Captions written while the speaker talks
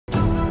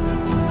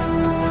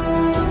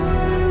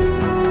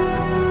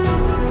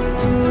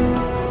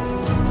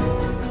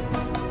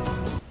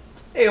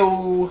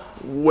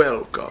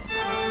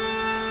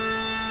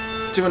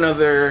do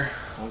another.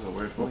 That was a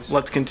weird voice.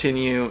 Let's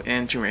continue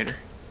and Tomb Raider.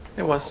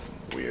 It was.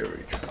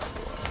 Weary traveler.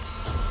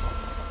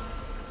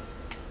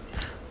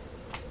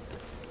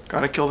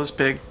 Gotta kill this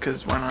pig,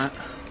 cause why not?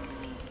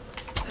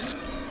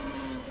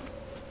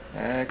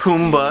 Pumbaa.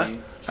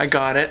 Pumbaa. I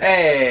got it.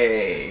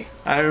 Hey!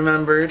 I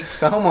remembered.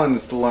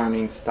 Someone's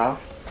learning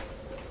stuff.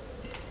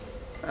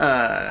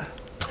 It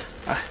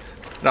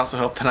also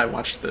helped that I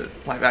watched the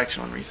live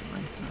action one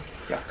recently.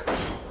 Yuck.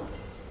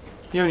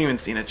 You haven't even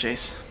seen it,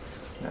 Chase.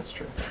 That's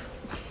true.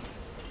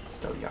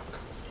 Still yuck.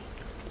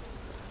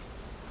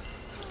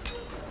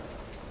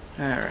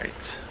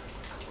 Alright.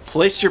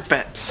 Place your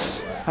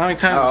bets. How many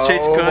times is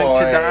Chase going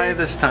to die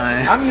this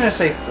time? I'm gonna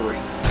say 3.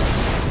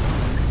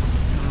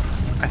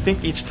 I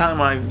think each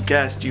time I've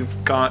guessed,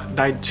 you've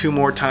died 2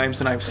 more times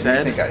than I've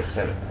said. I think I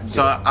said it.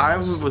 So I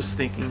was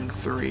thinking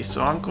 3,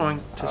 so I'm going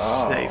to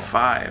say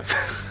 5.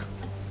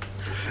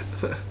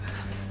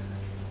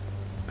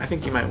 I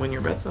think you might win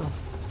your bet though.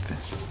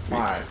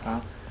 5, huh?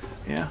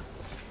 Yeah.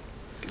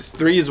 Because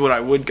 3 is what I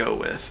would go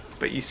with,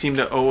 but you seem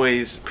to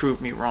always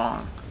prove me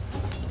wrong.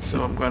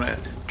 So I'm going to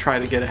try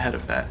to get ahead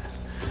of that.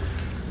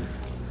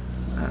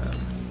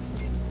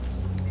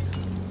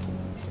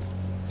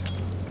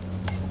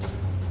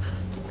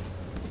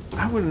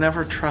 I would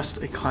never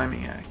trust a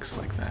climbing axe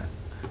like that.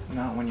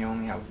 Not when you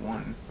only have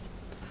 1.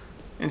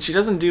 And she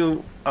doesn't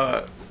do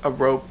a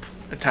rope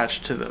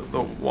attached to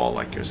the wall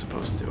like you're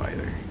supposed to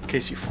either, in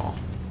case you fall.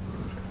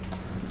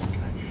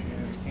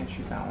 Can't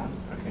shoot that one.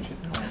 I can't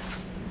shoot that one.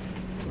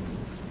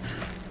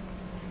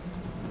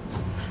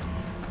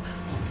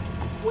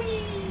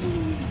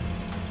 Whee!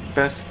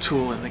 Best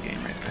tool in the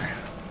game right there.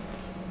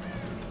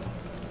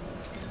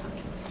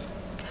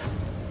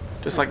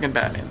 Just like in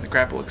Batman, the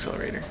grapple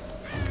accelerator.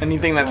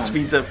 Anything that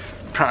speeds up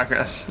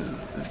progress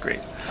is great.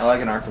 I like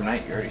an Arkham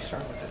Knight. You already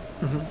started with it.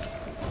 Mm-hmm.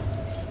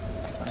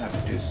 I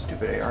have to do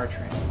stupid AR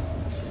training.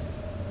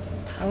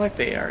 I like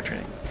the AR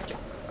training.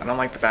 I don't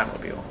like the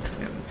Batmobile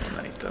in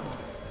Night though.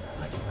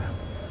 I like that.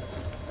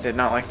 I did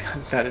not like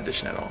that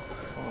edition at all.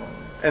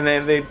 And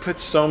then they put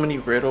so many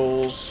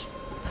riddles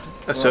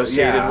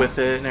associated with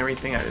it and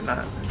everything. I did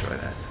not enjoy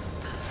that.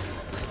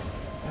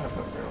 I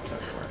put riddles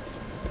everywhere.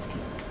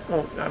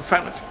 Well, I'm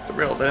fine with the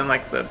riddles. I didn't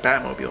like the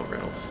Batmobile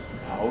riddles.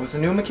 Oh, it was a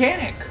new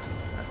mechanic.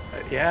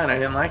 Yeah, and I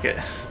didn't like it.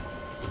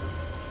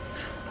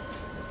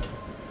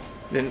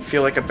 Didn't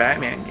feel like a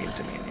Batman game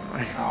to me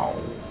anymore. Oh.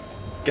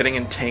 Getting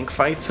in tank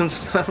fights and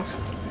stuff.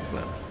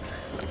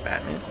 Like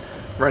Batman.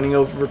 Running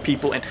over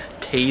people and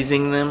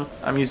tasing them.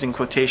 I'm using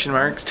quotation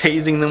marks.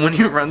 Tasing them when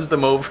he runs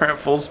them over at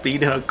full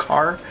speed in a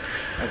car.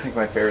 I think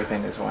my favorite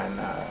thing is when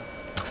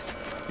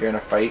you're in a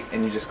fight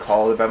and you just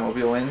call the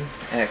Batmobile in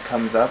and it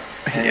comes up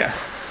and it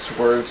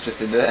swerves just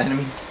into the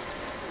enemies.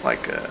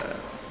 Like,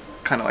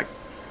 kind of like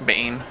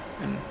Bane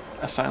in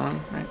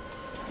Asylum, right?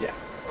 Yeah.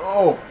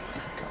 Oh!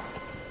 God.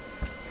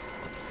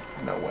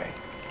 No way.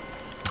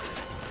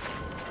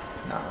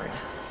 Not real.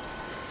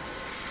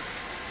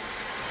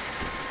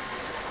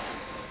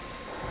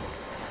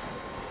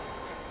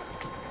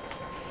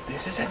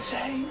 This is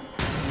insane.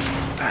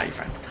 Ah, you're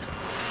fine.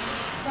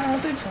 I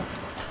don't think so.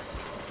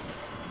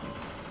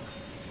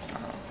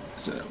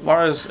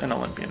 Lara's an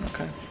Olympian,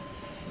 okay?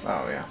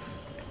 Oh, yeah.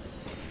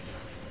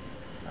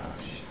 Oh,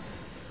 shit.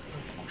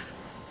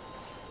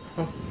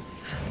 Oh.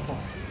 Oh.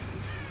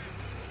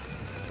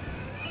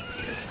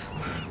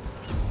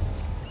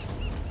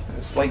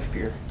 A slight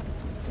fear.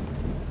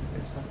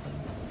 There's something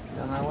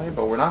down that way,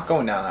 but we're not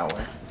going down that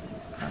way.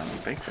 I don't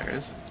think there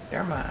is.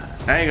 Never mind.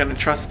 Now you're gonna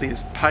trust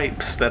these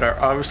pipes that are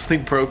obviously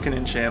broken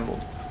and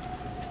shambled.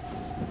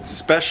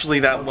 Especially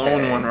that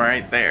lone one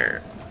right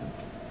there.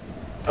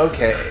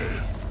 Okay.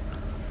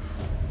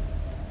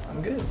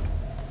 I'm good.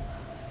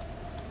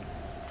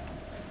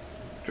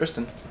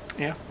 Tristan.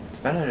 Yeah.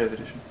 Definitive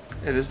edition.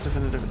 It is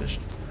definitive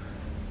edition.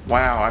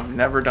 Wow, I've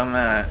never done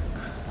that.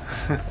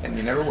 And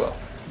you never will.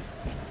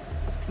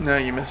 No,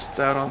 you missed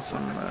out on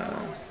some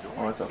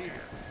Oh, it's okay.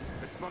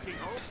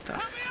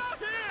 stuff.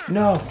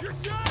 No.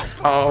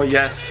 Oh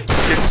yes.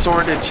 Get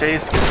sorted,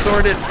 Chase. Get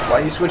sorted. Why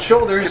you switch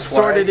shoulders? Get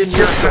sorted in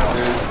your house.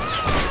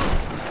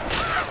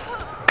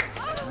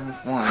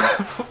 That's one.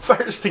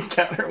 First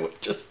encounter with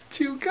just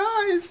 2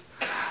 guys.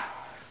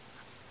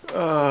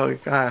 Oh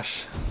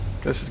gosh.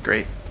 This is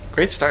great.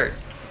 Great start.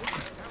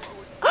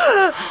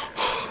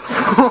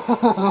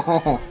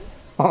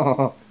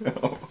 Oh,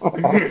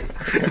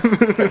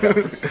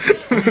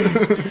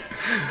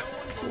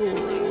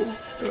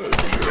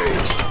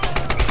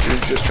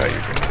 Just try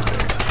your grenade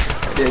there.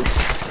 I did.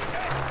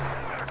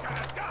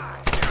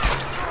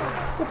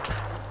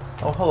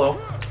 Oh, hello.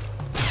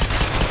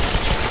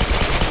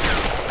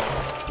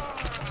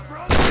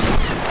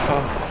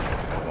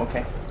 Oh,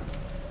 okay.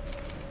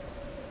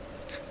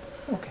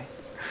 Okay.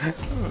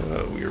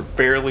 We were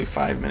barely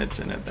 5 minutes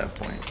in at that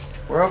point.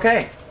 We're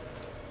okay.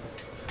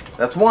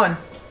 That's one.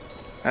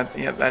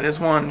 Yeah, that is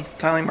one.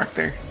 Tiling mark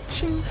there.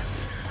 Shing.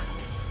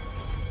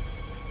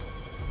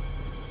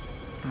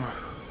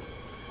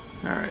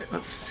 Alright,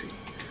 let's see.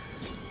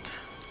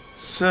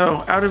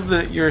 So, out of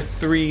your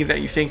 3 that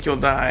you think you'll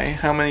die,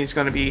 how many is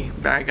going to be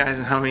bad guys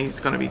and how many is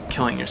going to be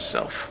killing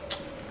yourself?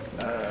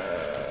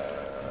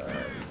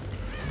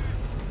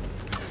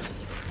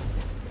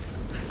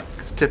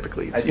 Because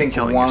typically it's I think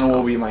killing one yourself.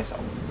 will be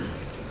myself.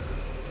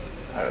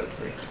 Out of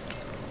the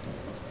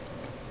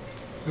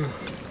 3.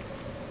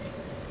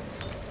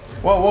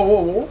 Whoa, whoa,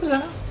 whoa, what was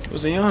that? It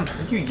was a yawn.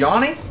 Are you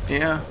yawning?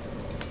 Yeah,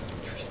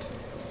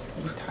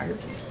 Are you tired?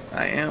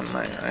 I am.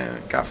 I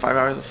got 5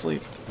 hours of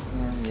sleep.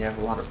 Yeah, you have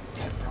a lot of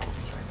head problems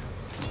right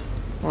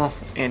now. Well,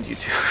 and you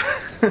too.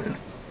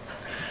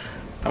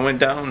 I went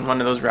down one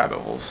of those rabbit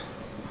holes.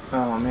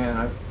 Oh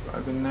man,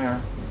 I've been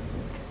there.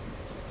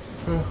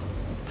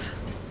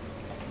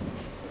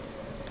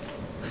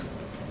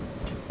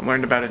 I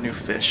learned about a new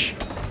fish.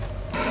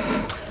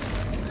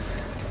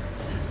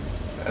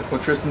 That's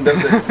what Tristan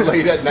does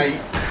late at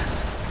night.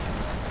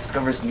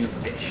 Discovers new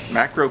fish.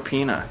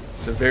 Macropina.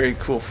 It's a very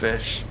cool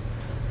fish.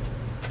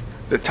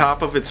 The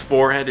top of its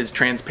forehead is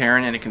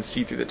transparent and it can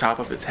see through the top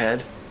of its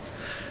head.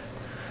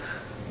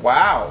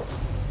 Wow.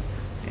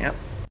 Yep.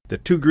 The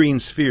 2 green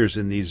spheres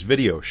in these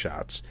video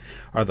shots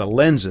are the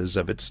lenses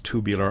of its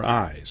tubular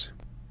eyes.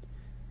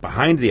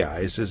 Behind the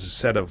eyes is a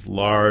set of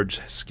large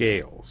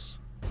scales.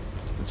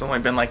 There's only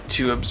been like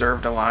 2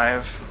 observed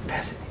alive.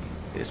 Fascinating.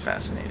 It is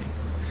fascinating.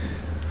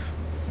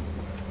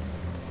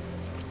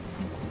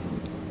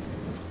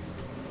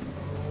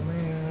 Oh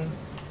man.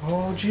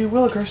 Oh gee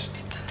willikers.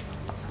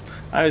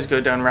 I always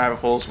go down rabbit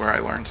holes where I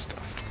learn stuff.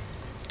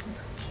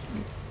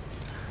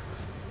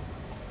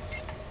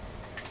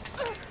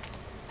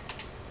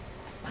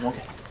 I'm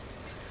okay.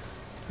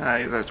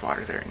 There's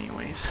water there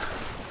anyways.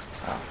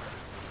 Oh.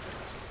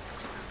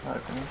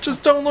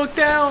 Just don't look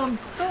down!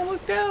 Don't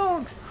look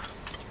down!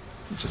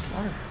 It's just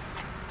water.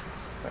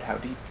 But how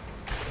deep?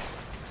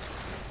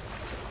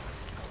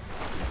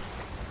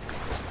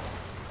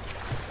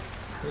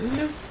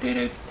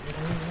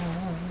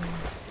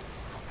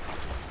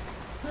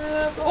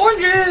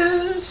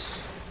 Oranges!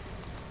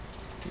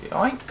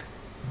 Yoink!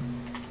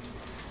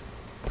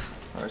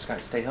 I just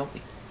gotta stay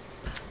healthy.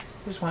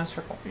 Just want to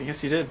circle. I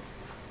guess you did.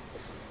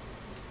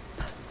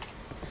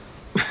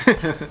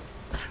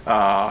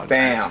 Oh,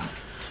 bam!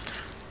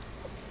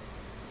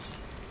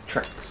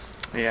 Tricks.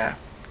 Yeah.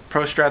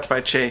 Pro strats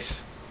by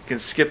Chase. You can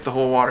skip the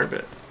whole water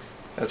bit.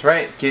 That's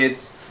right,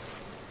 kids.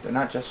 They're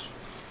not just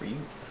for you.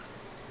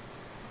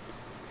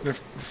 They're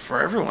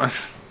for everyone.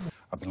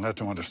 I've been led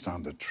to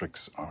understand that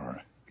tricks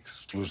are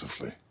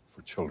exclusively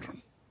for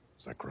children.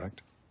 Is that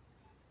correct?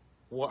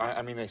 Well,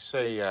 I mean, they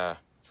say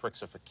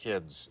tricks are for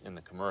kids in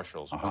the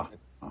commercials. Uh-huh. But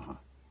Uh-huh.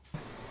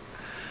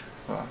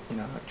 Well, you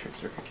know how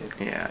tricks are for kids.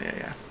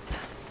 Yeah.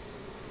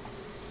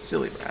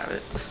 Silly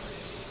rabbit.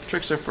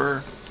 Tricks are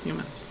for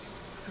humans.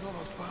 Look at all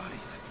those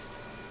bodies.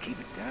 Keep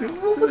it down.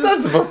 Dude, what's that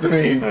supposed to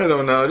mean? I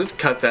don't know. Just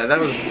cut that. That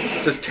was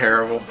just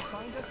terrible.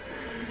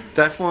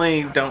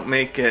 Definitely don't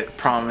make it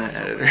prominent,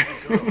 editor.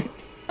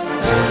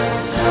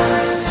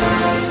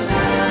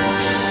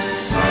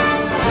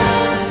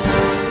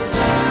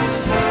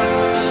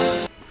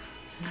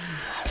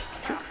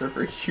 Tricks are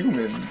for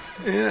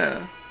humans.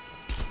 Yeah.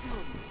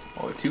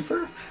 Oh, a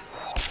twofer?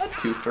 A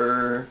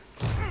twofer.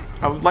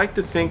 I would like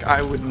to think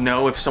I would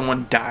know if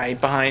someone died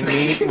behind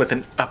me with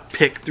a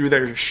pick through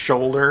their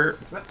shoulder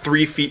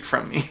 3 feet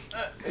from me.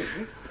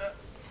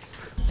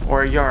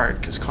 Or a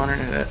yard, because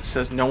Connor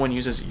says no one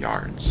uses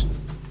yards.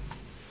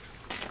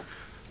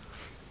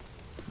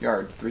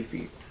 Yard, 3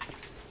 feet.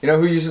 You know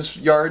who uses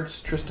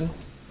yards, Tristan?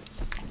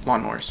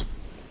 Lawnmowers.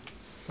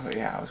 Oh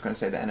yeah, I was going to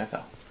say the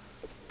NFL.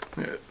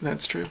 Yeah,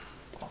 that's true.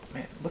 Oh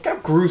man, look how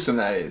gruesome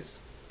that is.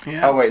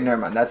 Yeah. Oh wait, never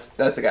mind. That's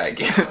the guy I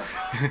killed.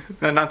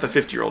 Not the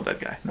 50-year-old dead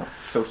guy. No.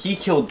 So he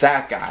killed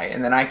that guy,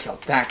 and then I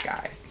killed that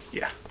guy.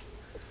 Yeah.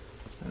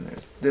 And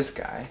there's this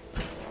guy.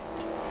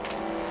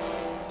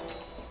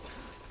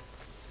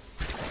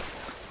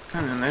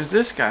 And then there's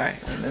this guy.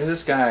 And there's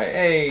this guy.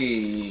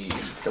 Hey,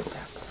 double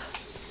tap.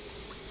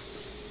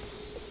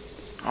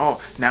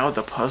 Oh, now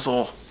the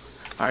puzzle.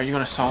 Are you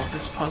going to solve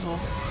this puzzle?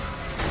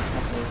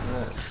 What is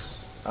this?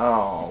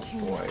 Oh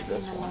boy,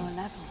 this one.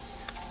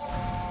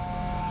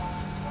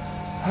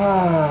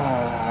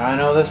 I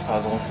know this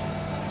puzzle.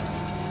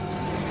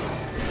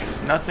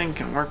 Because nothing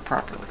can work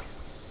properly.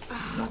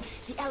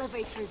 The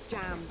elevator is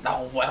jammed.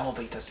 No,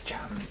 elevator's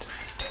jammed.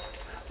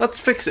 Let's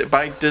fix it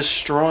by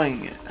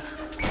destroying it.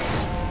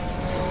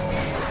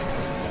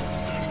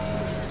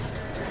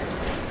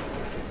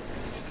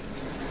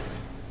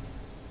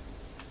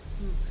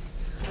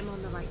 I'm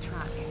on the right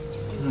track.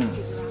 Just need to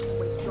figure out a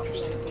way to drop the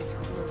elevator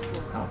on all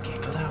fours. Okay,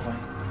 go that way.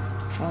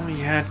 If only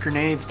you had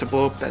grenades to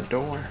blow up that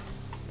door.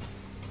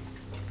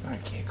 I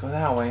can't go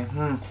that way.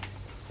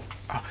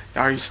 Oh,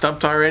 are you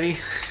stumped already?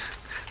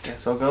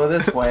 Guess I'll go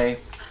this way.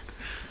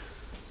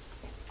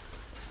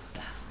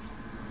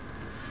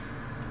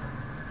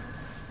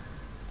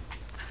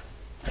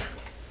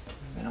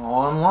 And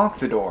I'll unlock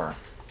the door.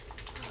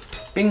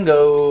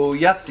 Bingo!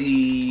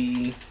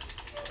 Yahtzee!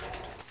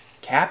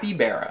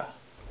 Capybara.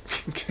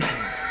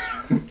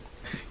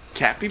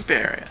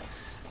 Capybara.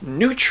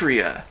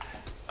 Nutria.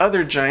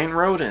 other giant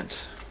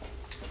rodent.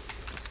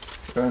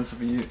 Rodents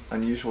of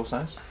unusual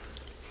size?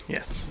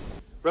 Yes.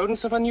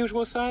 Rodents of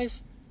unusual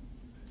size?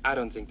 I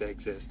don't think they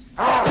exist.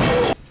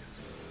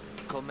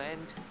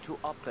 Command to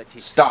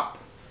operative. Stop.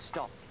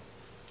 Stop.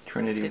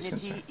 Trinity is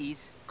concerned. Trinity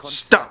is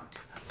Stop.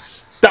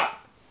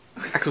 Stop.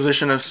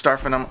 Acquisition of star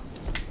phenom.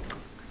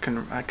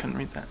 I couldn't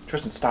read that.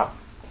 Tristan, stop.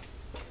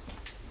 You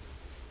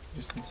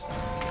just need to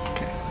stop.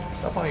 Okay.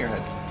 Stop on your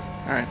head.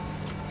 All right.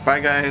 Bye,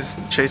 guys.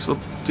 Chase will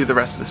do the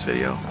rest of this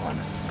video. That's not what I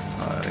meant.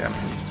 Yeah.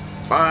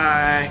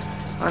 Bye.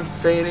 I'm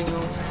fading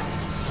away.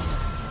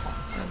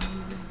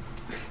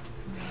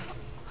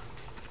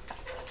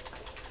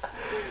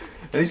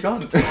 And he's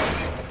gone.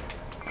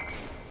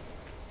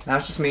 Now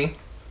it's just me.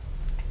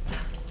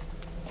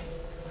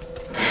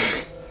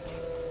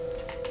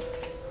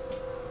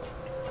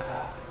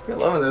 You're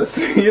loving this.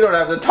 You don't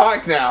have to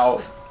talk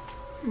now.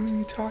 Who are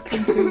you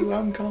talking to?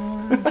 I'm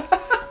gone.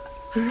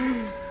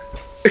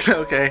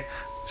 Okay.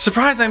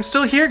 Surprise, I'm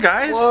still here,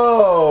 guys.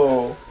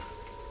 Whoa.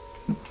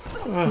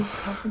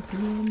 Talking to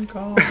you, I'm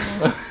gone.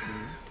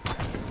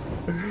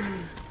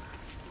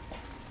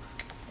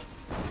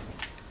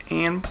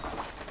 And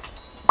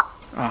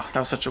oh, that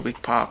was such a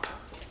weak pop.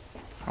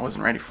 I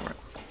wasn't ready for it.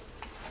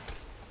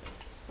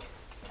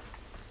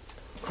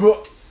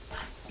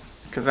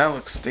 Because that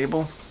looks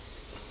stable.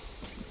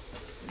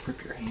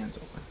 Rip your hands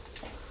open.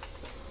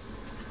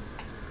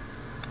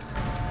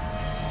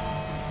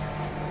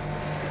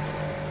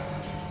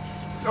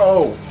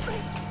 Oh!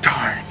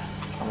 Darn.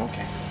 I'm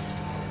okay.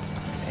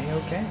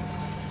 A-okay.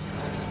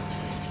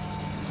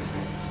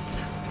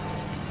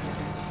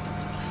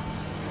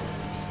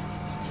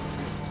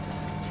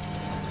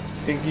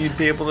 Think you'd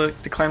be able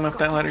to climb up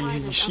that ladder?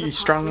 You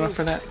strong enough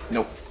for that?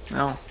 Nope.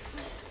 No.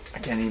 I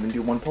can't even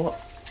do one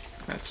pull-up.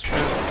 That's true.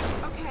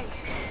 Okay,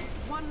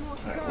 one more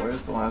to Alright, go.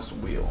 where's the last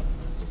wheel?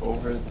 It's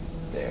over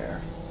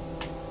there.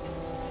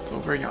 It's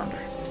over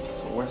yonder.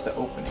 So where's the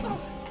opening?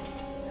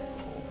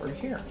 Over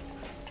here.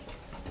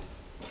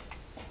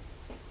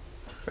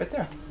 Right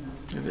there.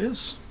 It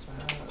is.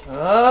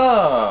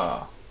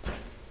 Oh!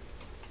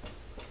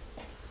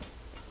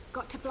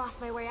 Got to blast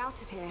my way out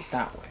of here.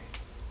 That way.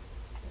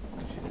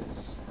 Which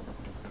is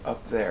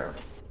up there.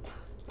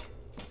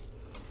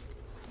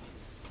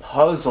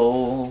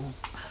 Puzzle.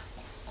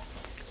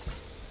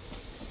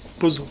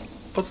 Puzzle.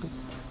 Puzzle.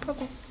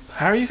 Puzzle.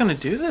 How are you going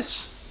to do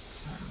this?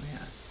 Oh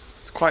man.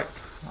 It's quite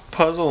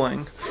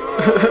puzzling.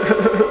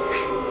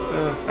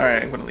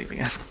 Alright, I'm going to leave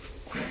again.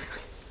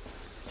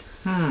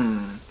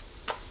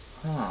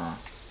 Huh.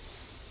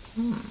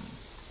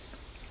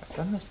 I've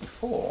done this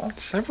before.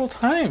 Several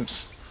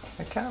times.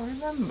 I can't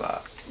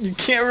remember. You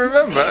can't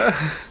remember.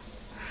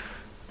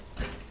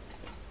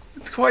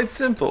 It's quite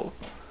simple.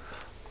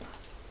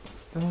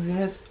 The only thing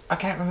is, I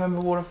can't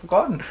remember what I've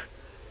forgotten.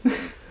 Got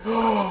to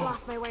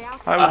blast my way out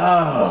of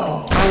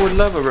I would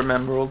love a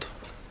remembered.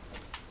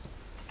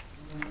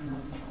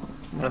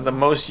 One of the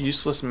most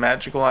useless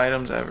magical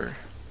items ever.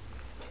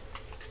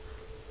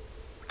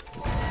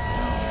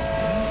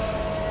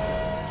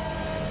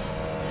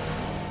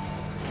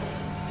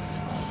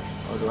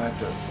 Oh, do I have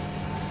to?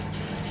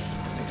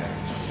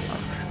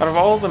 Out of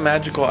all the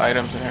magical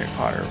items in Harry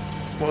Potter,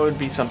 what would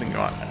be something you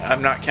want?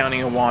 I'm not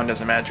counting a wand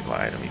as a magical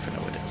item, even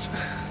though it is.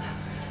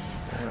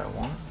 What do I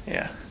want?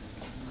 Yeah.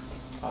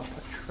 A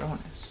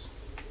Patronus.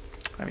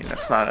 I mean,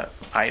 that's not an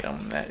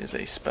item, that is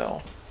a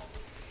spell.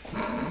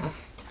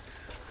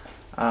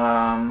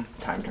 Time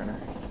turner.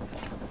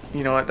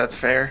 You know what? That's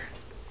fair.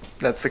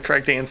 That's the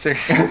correct answer.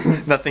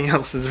 Nothing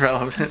else is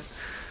relevant.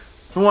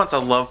 Who wants a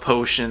love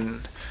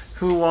potion?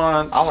 Who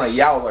wants... I want a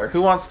Yowler.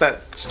 Who wants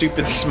that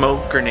stupid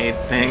smoke grenade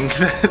thing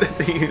that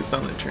they used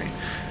on the train?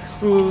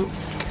 Ooh.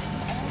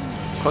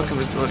 Cloak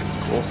invisibility was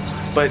cool.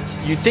 But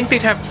you'd think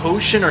they'd have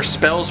potion or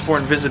spells for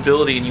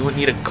invisibility and you would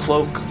need a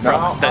cloak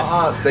from...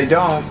 They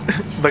don't.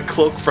 The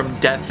cloak from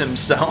Death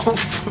himself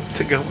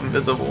to go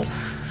invisible.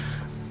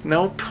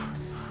 Nope.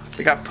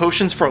 They got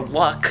potions for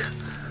luck.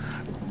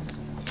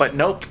 But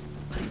nope.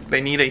 They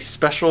need a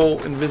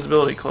special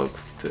invisibility cloak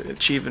to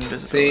achieve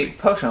invisibility. See,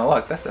 potion of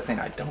luck, that's the thing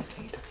I don't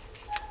need.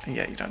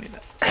 Yeah, you don't need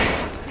that.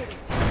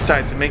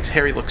 Besides, it makes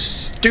Harry look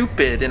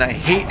stupid, and I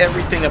hate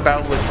everything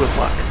about liquid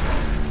luck.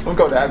 We'll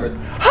go to Average.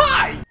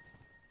 Hi!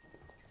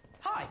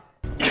 Hi.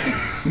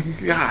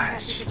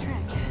 Gosh.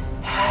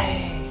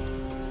 Hey!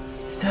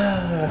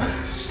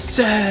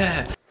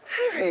 Sir.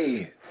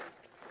 Harry!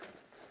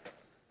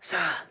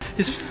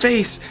 His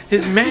face,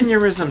 his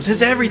mannerisms,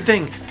 his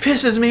everything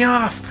pisses me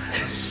off.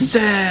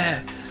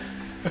 Sir.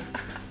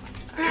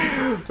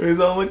 But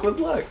he's on liquid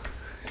luck.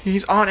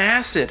 He's on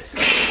acid.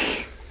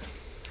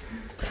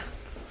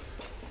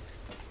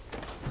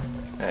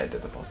 I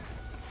did the puzzle.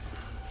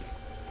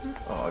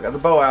 Oh, I got the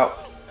bow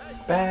out.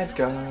 Bad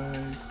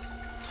guys.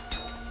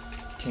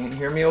 Can't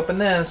hear me open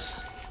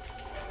this.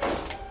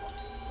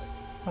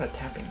 What a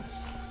tapping this.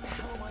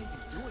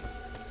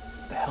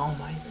 What the hell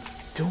am I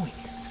doing here?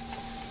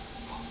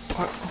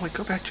 Oh wait,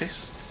 go back,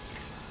 Chase.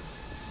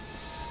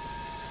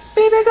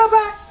 Baby, go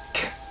back!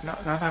 No,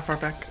 not that far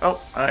back. Oh,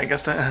 I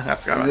guess that I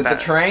forgot Is about it that.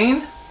 the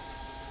train?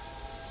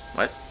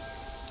 What?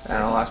 I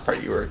don't know, last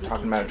part you were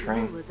talking about a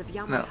train.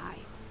 No.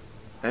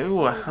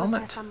 Ooh, a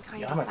helmet.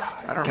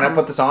 Yamatai. I don't Can I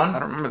put this on? I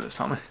don't remember this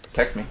helmet.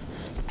 Text me.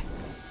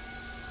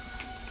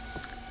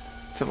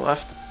 To the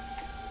left.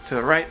 To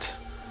the right.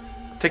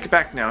 Take it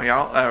back now,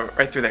 y'all.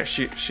 Right through there.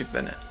 Shoot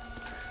the net.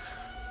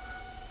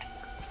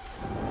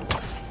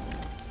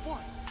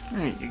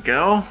 There you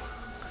go.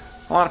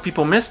 A lot of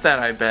people missed that,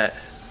 I bet.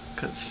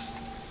 Because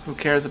who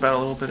cares about a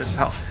little bit of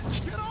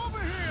salvage?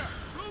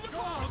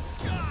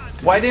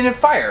 Why didn't it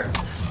fire?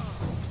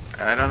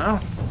 I don't know.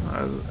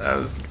 I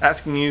was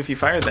asking you if you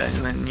fired that,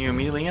 and then you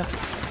immediately answered.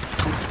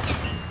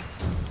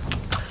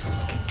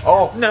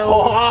 Oh. No.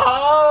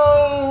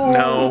 Oh.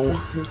 No.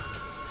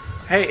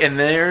 Hey, and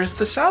there's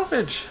the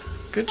salvage.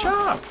 Good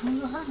job.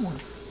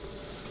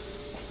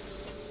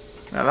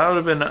 Now that would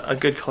have been a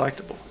good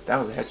collectible. That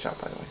was a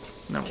headshot, by the way.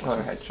 No, it Killer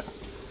wasn't. headshot.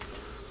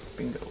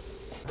 Bingo.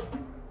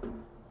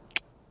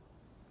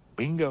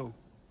 Bingo.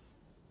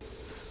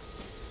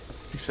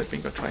 You've said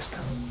bingo twice now.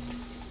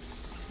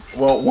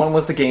 Well, one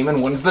was the game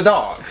and one's the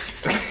dog.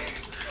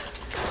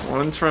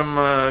 One's from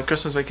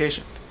Christmas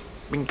Vacation.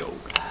 Bingo.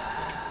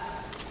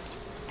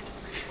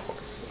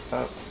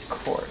 Of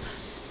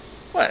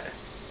course. What?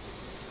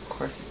 Of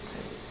course you'd say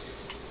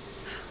this.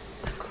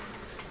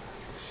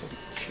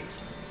 Chase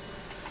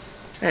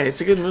me. Hey,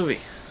 it's a good movie.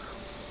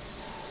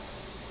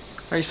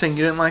 Are you saying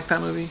you didn't like that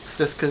movie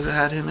just because it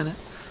had him in it?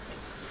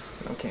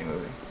 It's an okay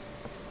movie.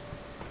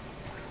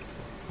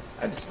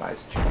 I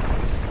despise Chinese.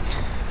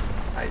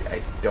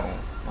 I don't like it.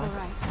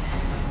 Alright,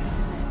 this is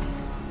it.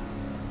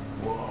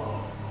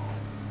 Whoa.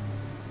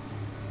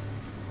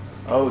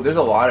 Oh, there's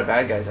a lot of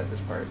bad guys at this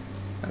part.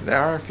 There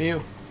are a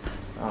few.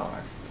 Oh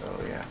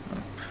yeah.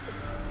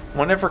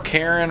 Whenever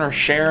Karen or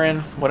Sharon,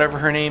 whatever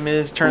her name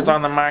is, turns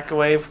on the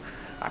microwave,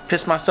 I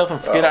piss myself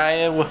and forget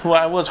who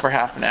I was for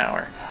half an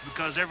hour.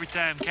 Because every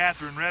time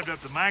Catherine revved up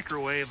the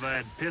microwave,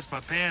 I'd piss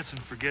my pants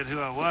and forget who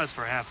I was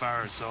for a half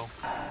hour or so.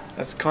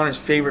 That's Connor's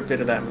favorite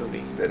bit of that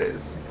movie. That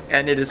is.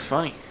 And it is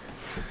funny.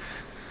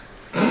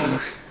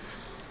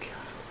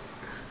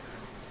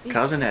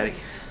 Cousin Eddie.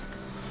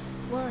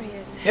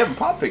 Warriors. You have a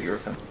pop figure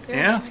of him.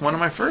 Yeah, one of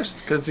my first.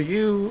 Because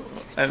you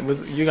got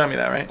me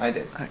that, right? I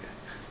did. Okay.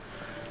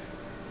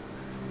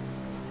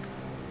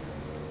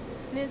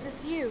 And is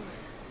this you?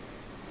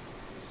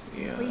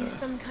 Yeah. Were you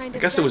some kind I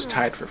of guess it was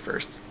general? tied for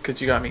first. Because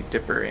you got me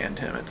Dipper and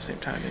him at the same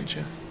time, didn't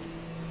you?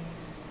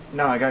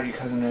 No, I got you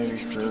Cousin Eddie You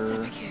committed for...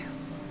 seppuku.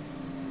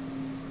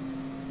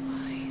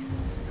 Why?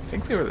 I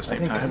think they were the I same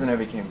think time. Cousin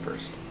Eddie came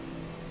first.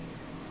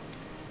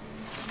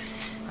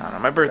 I don't know.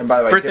 My And by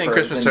the way, birthday and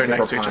Dipper is Christmas in are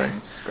next to Dipper each other.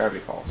 Pines, Gravity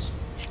Falls.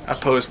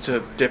 Opposed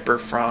to Dipper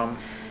from...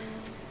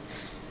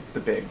 The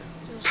big.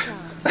 Still sharp.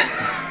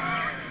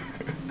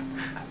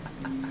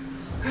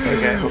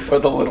 Okay. Or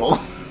the little.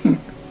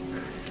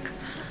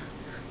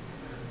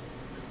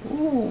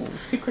 Ooh,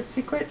 secret,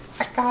 secret.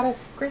 I got a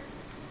secret.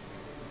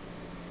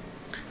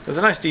 It was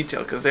a nice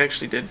detail because they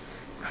actually did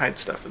hide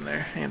stuff in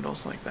their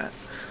handles like that.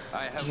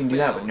 You can do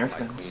that with Nerf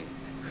guns.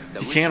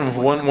 You can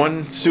with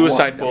one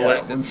suicide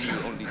bullet. Yeah.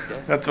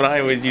 That's what I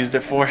always used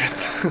it for.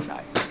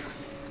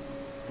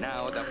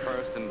 Now the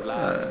first and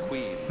last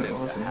queen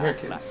lives Listen to here, have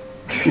kids. life.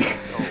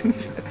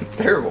 It's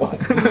terrible.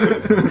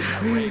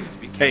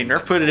 Hey,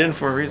 Nerf put it in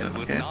for a reason,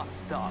 okay?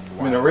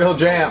 I'm in a real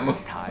jam.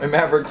 My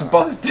Maverick's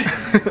busted.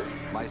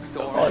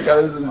 All I got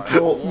is this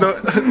Jolt.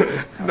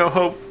 No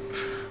hope.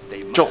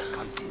 Jolt,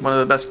 one of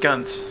the best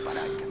guns.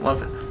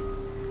 Love it.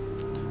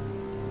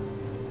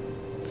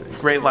 It's a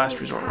great last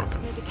resort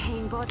weapon.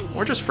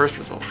 Or just first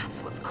result.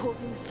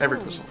 Every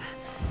result.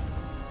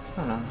 I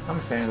don't know. I'm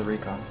a fan of the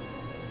Recon.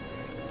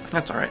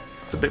 That's alright.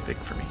 It's a bit big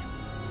for me.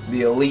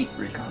 The Elite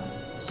Recon.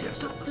 To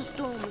stop the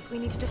storms, we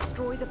need to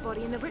destroy the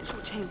body in the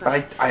ritual chamber.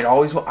 But I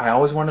always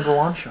wanted the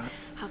launch shot.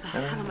 How the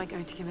hell am I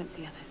going to convince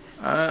the others?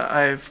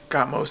 I've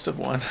got most of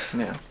one.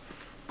 Yeah.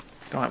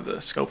 Don't have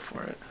the scope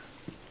for it.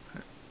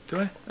 Do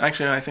I?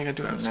 Actually, I think I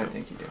do have a I scope.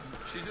 think you do.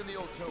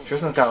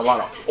 Tristan's got a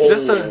lot of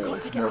Just a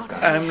Nerf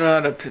guns. I'm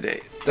not up to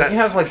date. Doesn't he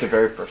have like the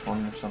very first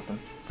one or something?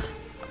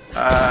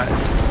 Yeah.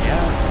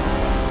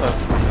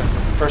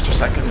 First or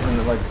second. Isn't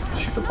it like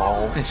shoots a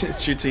ball? It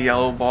shoots a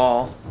yellow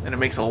ball and it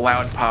makes a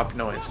loud pop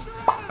noise.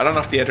 I don't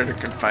know if the editor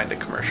can find a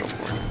commercial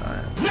for it.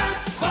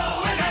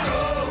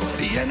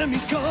 The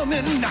enemy's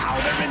coming, now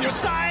they're in your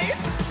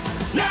sights.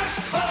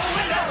 Nerf, bow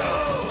and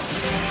arrow.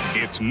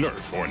 It's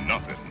Nerf or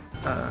nothing.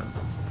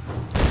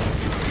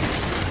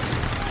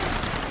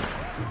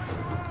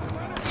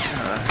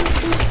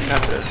 You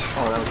have to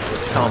Oh, that was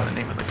tell him the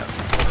name of the gun.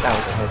 That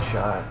was a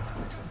headshot.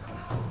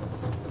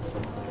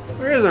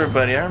 Where is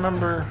everybody? I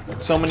remember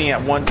so many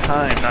at one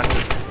time, not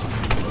just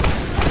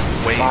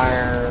waves.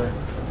 Fire.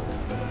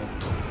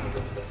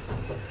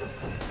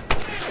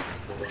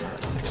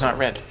 It's not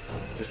red.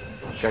 Just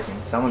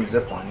checking. Someone's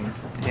ziplining.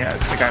 Yeah,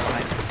 it's the guy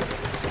behind it.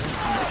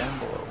 Down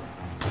below.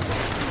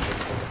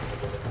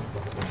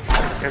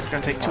 This guy's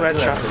gonna take 2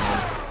 headshots.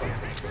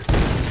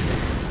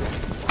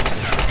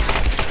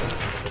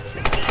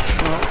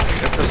 Well, I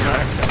guess that's not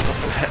actually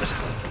the head.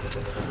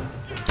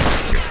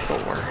 You're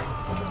Thor.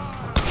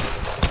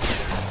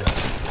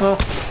 Well,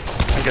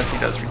 I guess he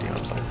does redeem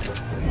himself.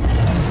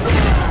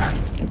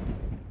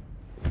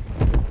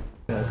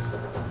 Yes.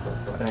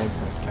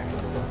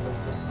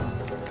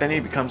 Then he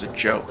becomes a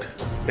joke.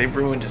 They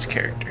ruined his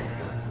character.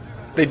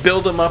 They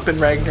build him up in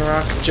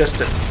Ragnarok just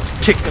to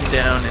kick him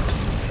down into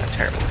a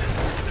terrible pit.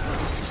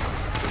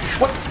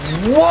 What?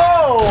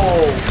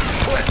 Whoa!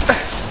 What?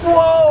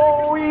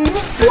 Whoa!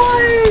 He's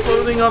flying!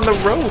 Floating on the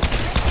rope.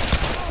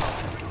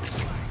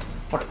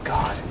 What a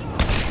god.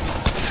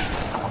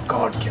 I'm a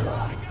god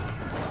killer.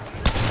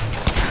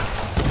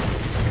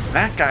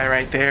 That guy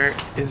right there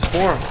is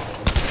horrible.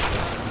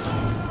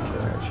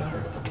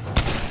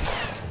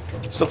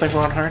 Still think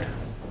we're on hard?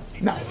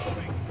 No.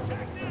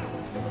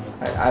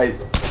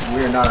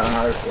 We're not on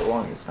hard for the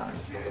longest time.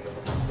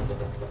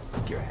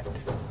 Kick your head.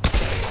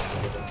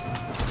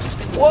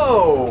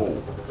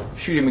 Whoa!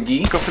 Shoot him,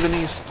 McGee. Go for the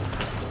knees.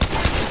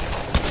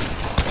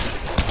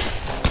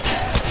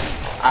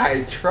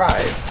 I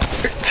tried.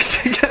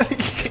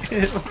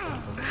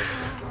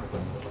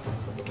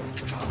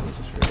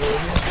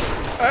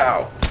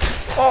 Ow!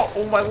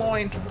 Oh, my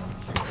loin!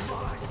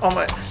 Oh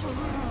my!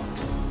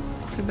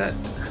 Look at that.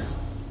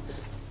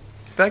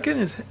 Did that get in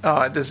his?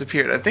 Oh, it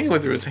disappeared. I think it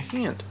went through his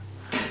hand.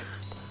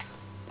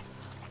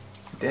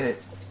 Did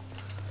it?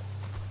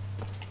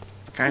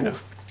 Kind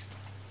of.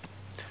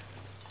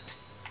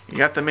 You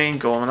got the main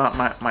goal,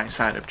 not my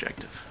side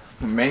objective.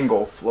 Main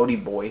goal,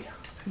 floaty boy.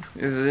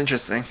 This is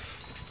interesting.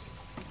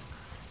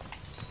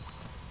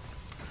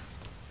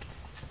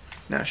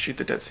 Now shoot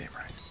the dead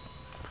samurai.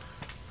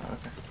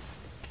 Okay.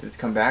 Does it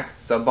come back?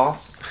 Sub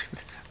boss?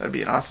 That'd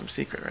be an awesome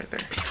secret right there.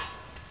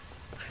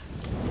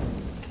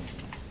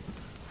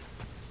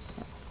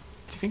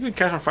 Do you think we'd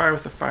catch on fire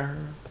with a fire?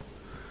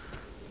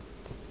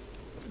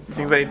 You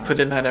think they'd put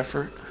in that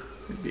effort?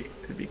 It'd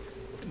be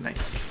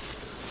nice.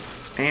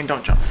 And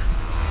don't jump.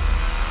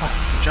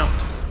 Oh, you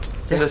jumped.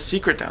 There's a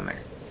secret down there.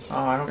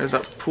 Oh, I don't. There's a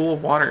pool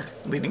of water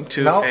leading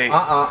to No, a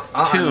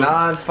tomb.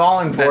 not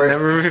falling for it.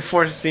 Never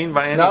before seen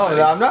by anybody.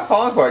 No, I'm not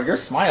falling for it. You're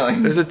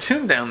smiling. There's a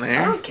tomb down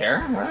there. I don't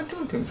care. We're not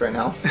doing tombs right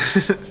now.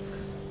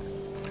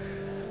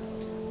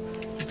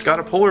 It's got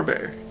a polar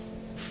bear.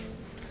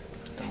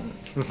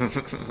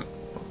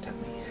 Don't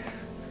tempt me.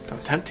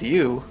 Don't tempt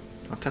you.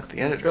 Don't tempt the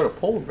editor. It's got a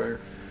polar bear.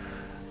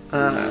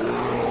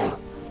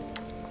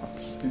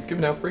 He's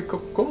giving out free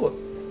Coca-Cola.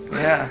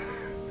 Yeah.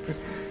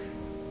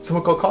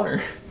 Someone call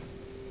Connor.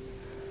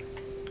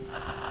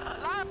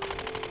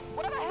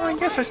 Well, I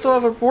guess I still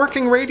have a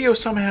working radio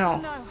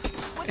somehow.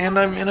 And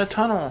I'm in a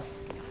tunnel.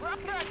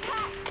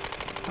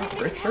 Oh,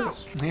 great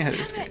service. Yeah, it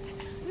is great.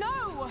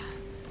 No!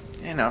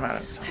 Yeah, no, I'm out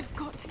of time. I've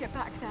got to get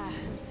back there.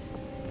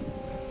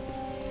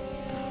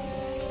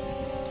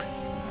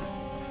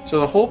 So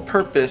the whole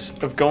purpose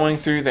of going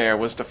through there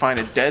was to find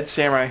a dead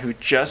samurai who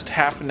just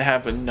happened to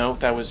have a note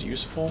that was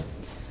useful.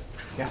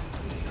 Yeah.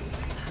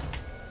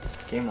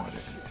 Game logic.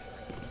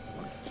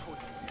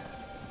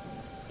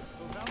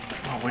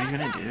 Oh, what are you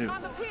gonna do?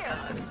 I'm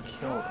gonna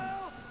kill them.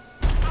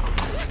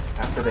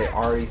 After they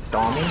already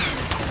saw me?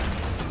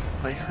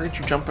 I heard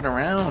you jumping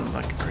around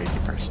like a crazy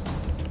person.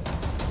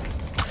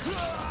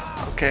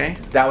 Okay.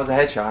 That was a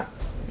headshot.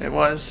 It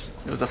was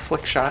a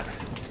flick shot.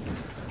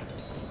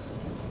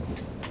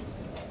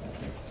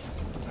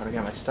 Gotta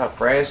get my stuff,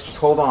 Reyes. Just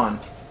hold on.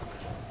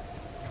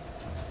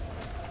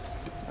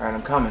 Alright,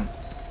 I'm coming.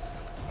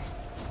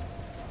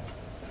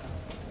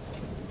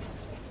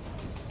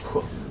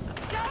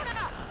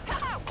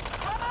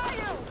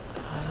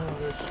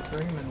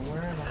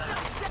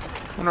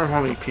 I wonder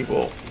how many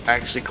people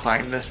actually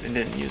climbed this and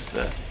didn't use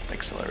the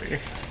accelerator.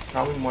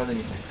 Probably more than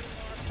you think.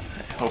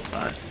 I hope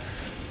not.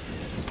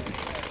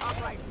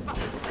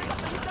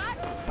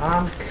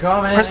 I'm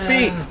coming. Press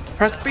B.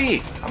 Press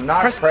B. I'm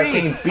not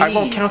pressing B. I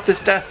won't count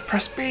this death.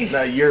 Press B.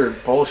 No, you're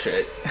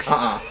bullshit.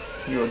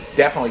 You will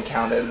definitely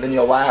count it. Then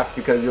you'll laugh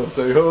because you'll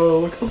say, "Oh,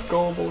 look how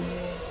gullible you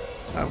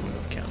are." I wouldn't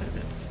have counted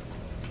it.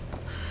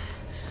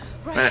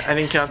 I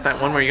didn't count that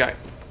one where you got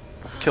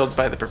killed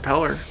by the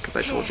propeller because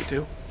I told you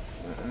to.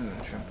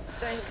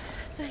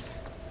 Thanks.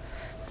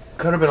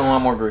 Could have been a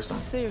lot more gruesome.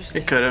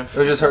 Seriously. It could have. It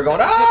was just her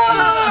going,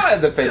 "Ah!"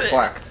 and the face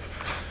black.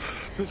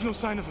 There's no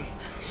sign of him.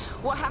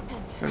 What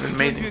happened? It would have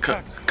been amazing.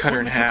 Cut her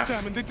in half.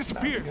 Sam, they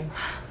disappeared.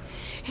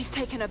 He's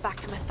taken her back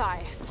to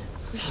Matthias.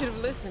 We should have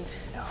listened.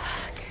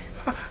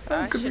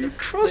 How could we have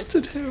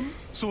trusted him?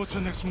 So what's the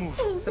next move?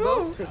 The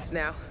boat's fixed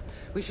now.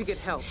 We should get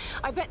help.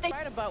 I bet they...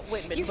 Right about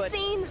Whitman, You've but...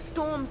 seen the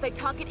storms. They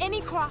target any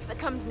craft that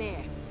comes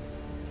near.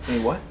 Any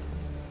what?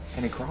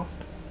 Any Croft?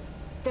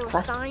 There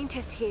Croft? were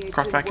scientists here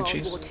Croft during mac and World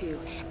cheese? War II,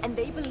 and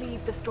they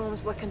believed the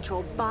storms were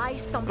controlled by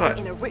something What?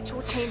 in a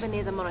ritual chamber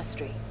near the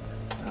monastery.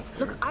 That's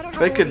Look, I don't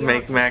have They all could the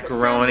make answers, but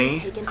macaroni.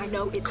 sadly taken, I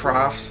know it's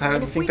Crofts. wrong. How do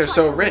And you if think we they're try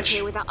so to live rich?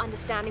 here without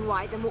understanding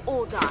why, then we'll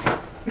all die.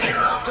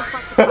 Just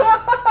like the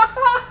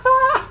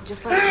birds.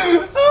 Just like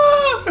the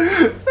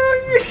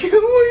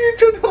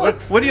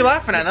What are you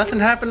laughing at? Nothing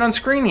happened on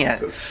screen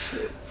yet.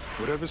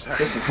 Whatever's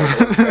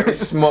happening. Very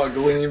smug,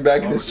 leaning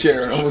back in his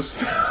chair and almost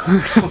We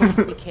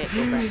can't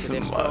go back to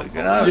them. Smug.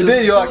 You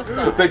did, you're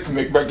like, they can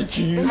make mac and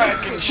cheese.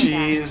 Mac and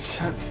cheese.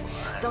 That's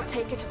fine. They'll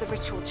take her to the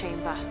ritual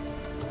chamber.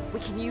 We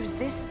can use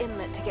this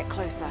inlet to get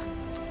closer.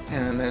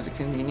 And then there's a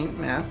convenient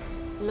map.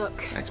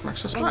 Look, X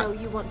marks the I spot. know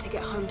you want to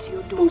get home to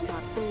your daughter.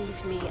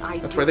 Believe me, I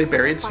do. That's where they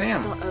buried The fight's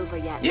Sam. not over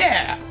yet.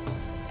 Yeah.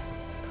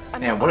 I'm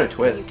Man, not what a asking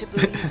twist. You to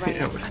believe, Reyes.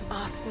 Yeah, but- I'm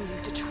asking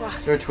you to trust.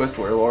 Is there a twist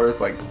where Laura's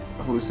like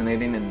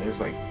hallucinating and there's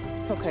like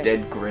Okay.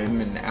 dead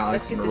Grimm and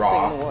Alex Let's get and this thing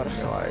in Raw, the water. and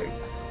they're like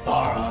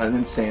Laura, and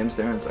then Sam's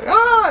there and it's like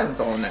ah, and it's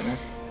all a nightmare.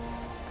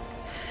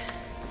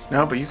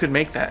 No, but you could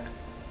make that.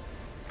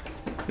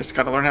 Just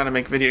gotta learn how to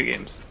make video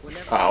games.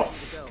 Oh.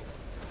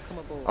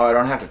 Oh, I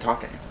don't have to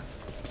talk to anyone.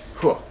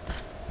 Cool.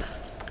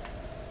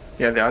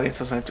 Yeah, the audience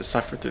doesn't have to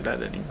suffer through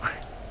that anymore.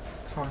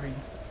 Sorry.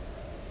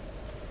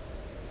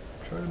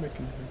 Try to make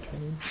it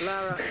entertaining.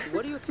 Lara,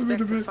 what do you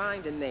expect to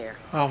find in there?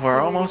 Oh, we're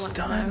almost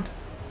done.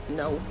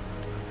 No,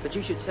 but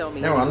you should tell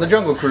me. Now we're on the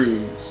Jungle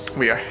Cruise.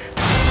 We are.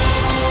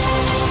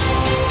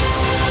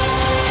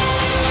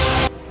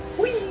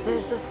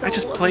 I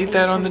just played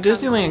that on the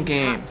Disneyland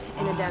game.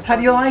 How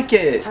do you like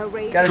it? Gotta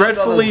shoot all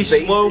Dreadfully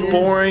those slow, bases.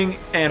 boring,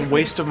 and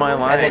waste of my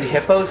life. And then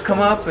hippos come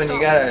up and you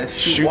gotta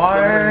shoot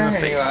water. them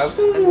in the And you face.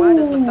 go,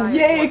 ooh,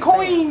 yay,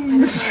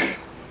 coins!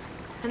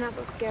 And that's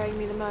what's scaring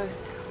me the most.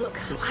 Look,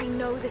 I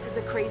know this is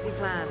a crazy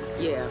plan.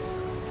 Yeah,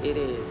 it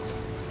is.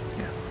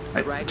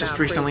 I Right just now,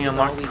 recently crazy is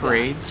all unlocked we got.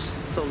 parades.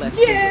 So let's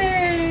do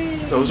Yay!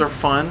 Those are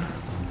fun.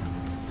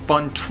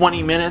 Fun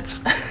 20 minutes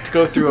to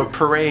go through a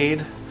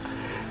parade.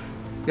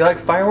 You like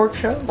fireworks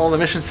show? All the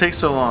missions take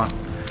so long.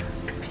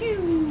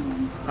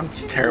 I'm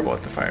terrible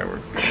at the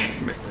firework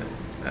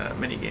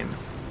mini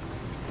games.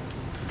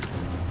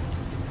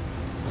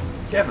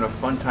 You're having a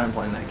fun time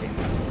playing that game.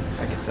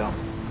 I can tell.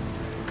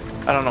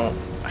 I don't know.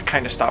 I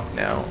kind of stopped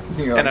now.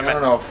 You're like, And I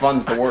don't know if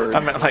fun's the word.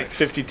 I'm at like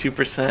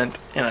 52%,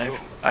 and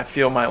I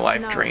feel my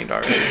life drained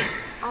already.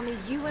 Only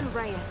you and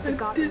Reyes to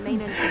guard the main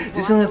entrance.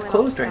 Disneyland's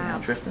closed right now,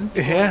 Tristan.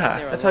 Yeah.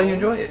 That's how you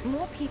enjoy it.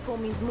 More people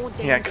means more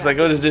danger. Yeah, because I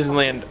go to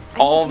Disneyland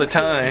all the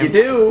time. You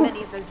do. As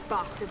many of those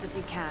bastards as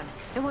you can.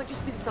 It won't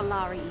just be the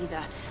Solari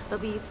either.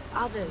 There'll be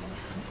others.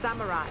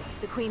 Samurai,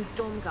 the Queen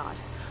Stormguard.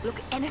 Look,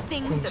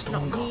 anything that's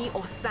not me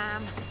or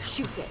Sam,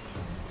 shoot it.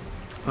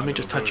 Let me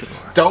just touch it,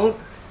 Laura. Don't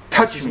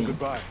touch me.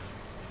 Goodbye.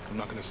 I'm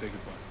not gonna say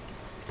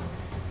goodbye.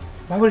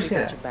 Why would he say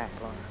that? back,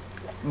 Lara.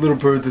 Little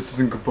bird, this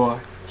isn't goodbye,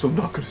 so I'm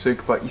not gonna say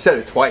goodbye. You said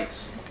it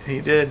twice.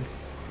 He did.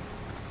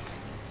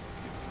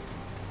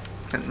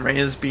 And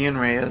Reyes being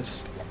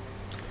Reyes.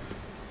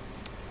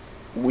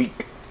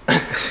 Weak.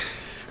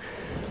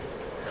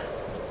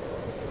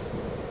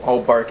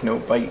 All bark, no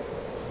bite.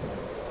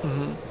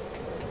 Mm-hmm.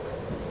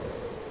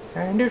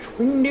 And it's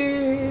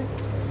windy.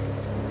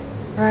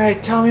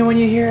 Alright, tell me when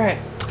you hear it.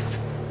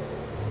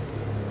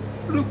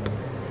 Bloop.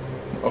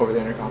 Over the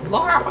intercom.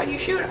 Laura, why'd you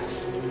shoot us?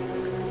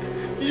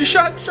 You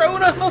shot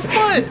Jonah in the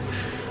foot!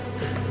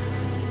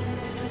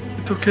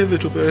 It's okay,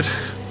 little bird.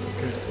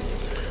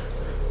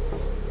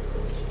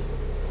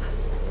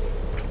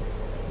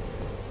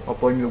 I'll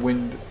blame the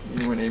wind.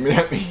 You weren't aiming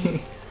at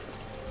me.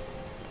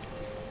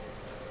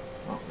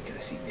 Oh, we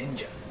gotta see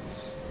ninjas.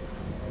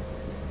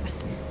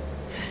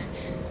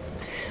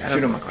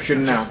 Shoot him. Shoot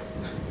him now.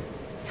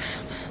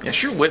 Yeah,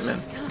 shoot Whitman.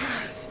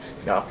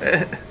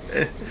 Yeah.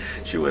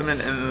 Shoot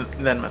Whitman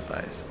and then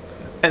Matthias.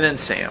 And then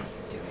Sam.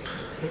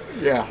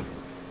 Yeah.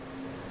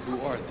 Who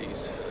are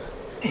these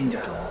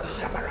Ninja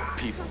samurai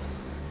people?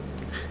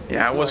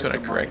 Yeah, I was gonna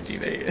correct you.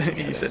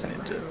 He said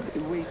ninja.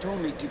 We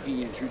told me to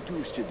be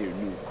introduced to their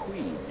new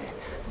queen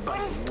by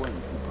the one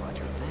who brought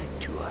her back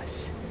to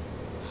us.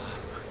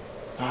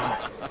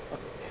 Of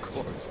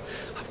course.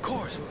 Of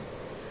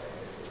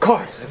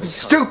course.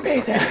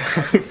 Stupid.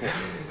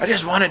 I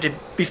just wanted to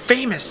be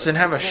famous and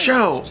have a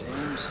show.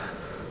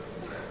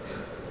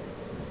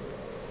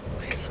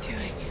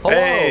 Hello.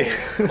 Hey.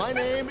 My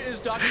name is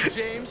Dr.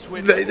 James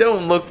Whitman. They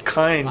don't look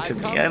kind to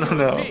me. I don't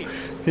know.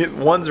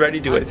 One's ready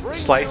to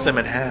slice him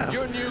in half.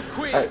 Your new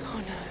queen.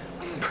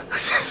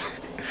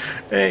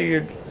 Hey,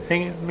 you're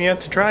hanging me out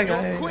to dry, Your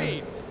guy.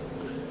 queen.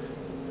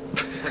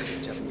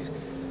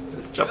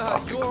 Just jump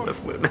off the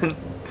cliff, Whitman.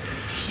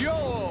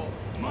 Sure.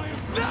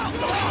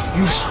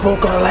 You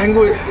spoke our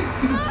language.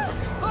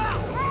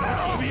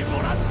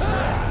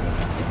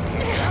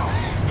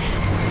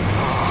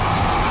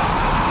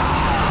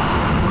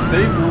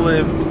 They've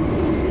lived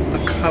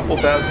a couple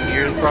thousand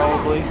years,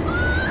 probably.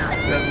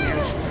 1,000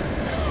 years.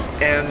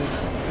 And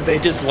they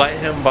just let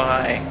him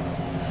by.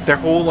 Their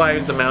whole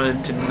lives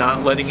amounted to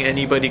not letting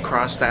anybody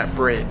cross that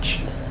bridge.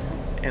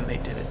 And they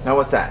did it. Now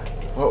what's that?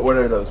 What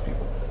are those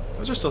people?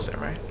 Those are still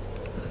samurai.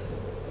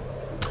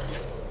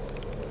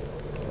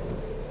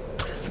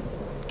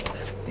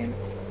 Damn it.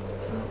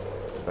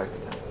 Oh,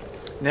 expected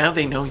that. Now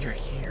they know you're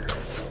here.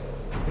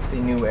 I think they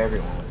knew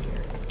everyone was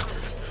here.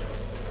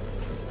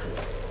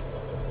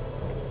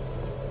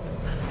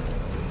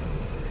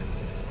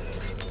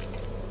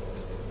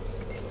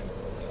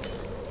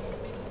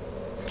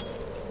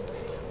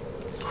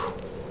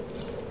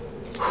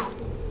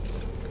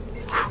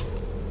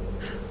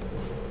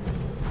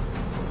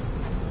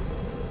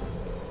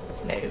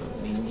 Hello,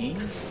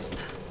 ninjas.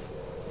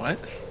 What?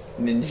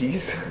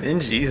 Ninjas.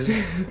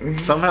 Ninjas.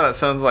 Somehow that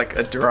sounds like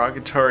a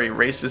derogatory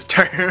racist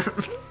term.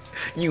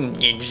 You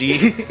ninja.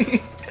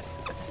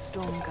 The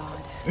storm god.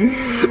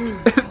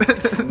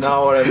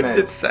 Not what I meant.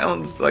 It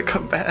sounds like a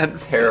bad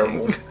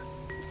Terrible. thing.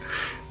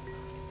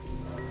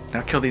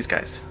 Now kill these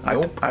guys.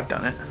 Nope. I've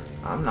done it.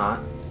 I'm not.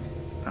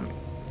 I mean,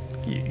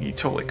 you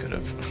totally could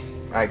have.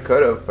 I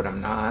could have, but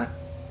I'm not.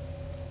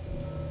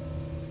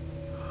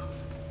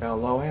 Got a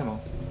low ammo.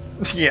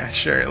 Yeah,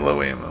 sure,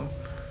 low ammo.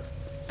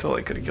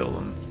 Totally could have killed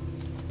them.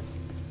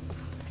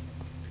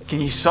 Can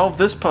you solve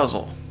this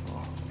puzzle?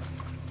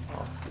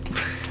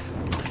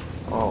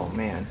 Oh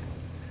man.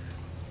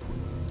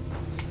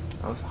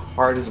 That was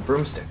hard as a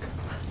broomstick.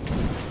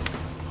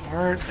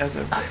 Hard as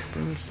a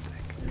broomstick.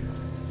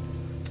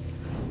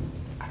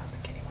 I don't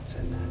think anyone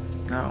says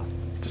that. No.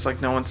 Just like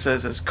no one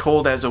says as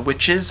cold as a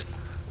witch's.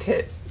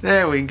 Tit.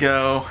 There we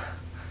go.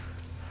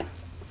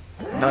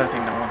 Another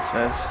thing no one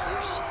says.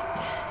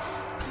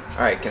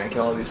 Alright, can I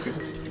kill all these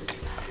people?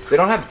 They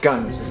don't have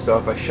guns, so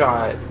if I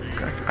shot...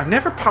 I've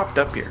never popped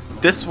up here.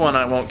 This one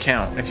I won't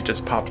count if you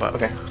just pop up.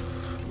 Okay.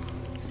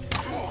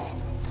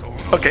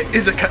 Okay,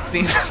 it's a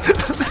cutscene.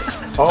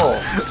 Oh.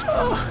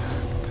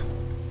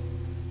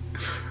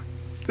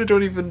 They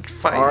don't even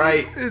fight.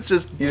 Alright. It's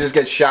just... You just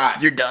get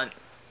shot. You're done.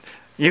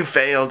 You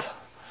failed.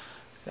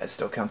 That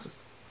still counts as...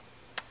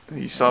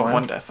 You still have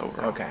one death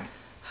overall. Okay.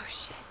 Oh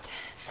shit.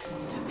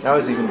 That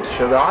was even to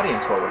show the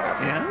audience what would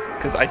happen. Yeah?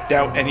 Because I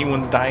doubt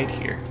anyone's died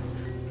here.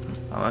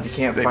 Unless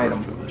You can't they fight were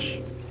them. foolish.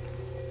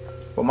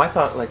 Well, my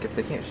thought, like, if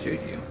they can't shoot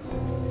you,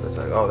 it's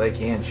like, oh, they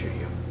can shoot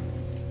you.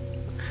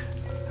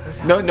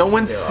 No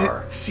one There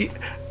are.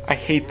 I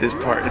hate this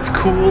part. It's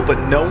cool, but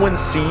no one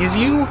sees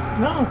you?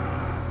 No.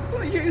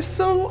 You're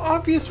so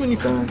obvious when you...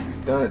 Dun,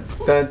 dun,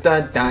 dun,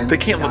 dun, dun, They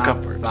can't look dun,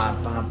 upwards.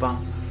 Bum, bum,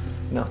 bum.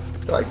 No,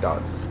 they're like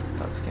dogs.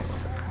 Dogs can't look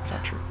upwards. That's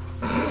not true.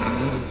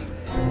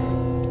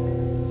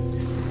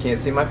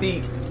 Can't see my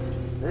feet.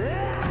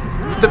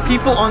 The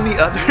people on the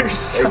other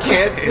side. They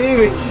can't see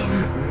me.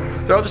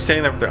 They're all just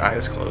standing there with their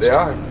eyes closed. They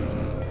are.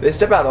 They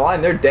step out of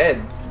line, they're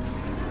dead.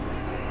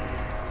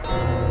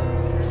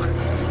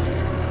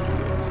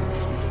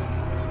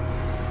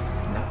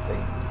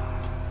 Nothing.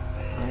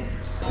 I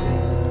am safe.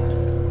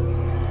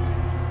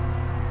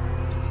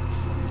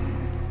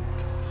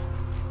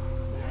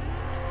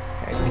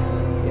 Heck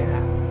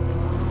yeah.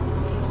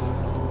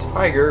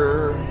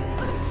 Tiger.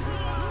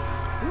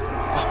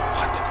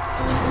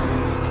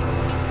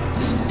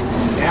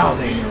 Now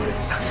they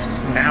notice.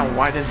 Now,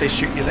 why didn't they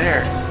shoot you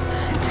there?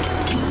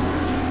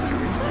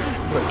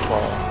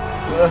 Football.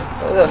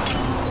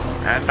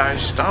 And I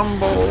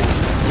stumbled.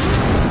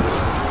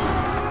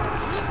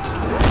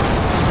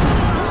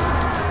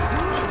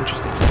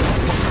 Interesting.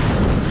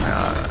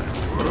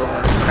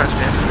 Crouch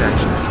damage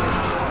action.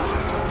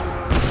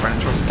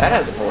 Running towards That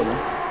has a folder.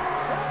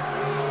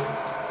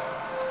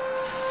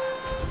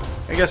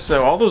 I guess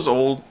so. All those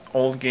old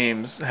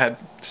games had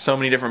so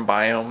many different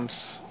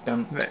biomes.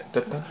 Dun, dun,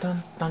 dun,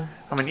 dun, dun.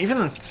 I mean, even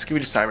the Scooby-Doo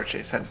Cyber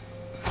Chase had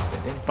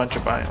a bunch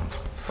of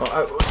biomes. Well,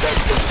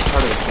 that's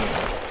part of the game.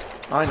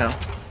 I know,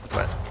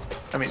 but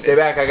I mean, Stay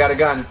back, I got a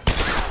gun.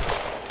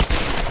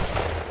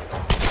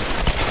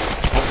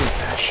 What was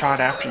that shot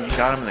after you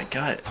got him in the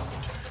gut?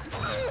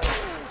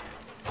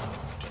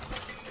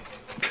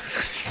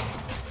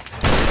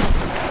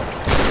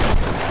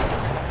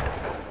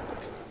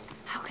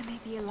 How can they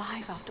be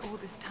alive after all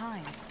this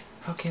time?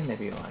 How can they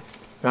be alive?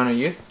 Found a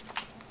youth?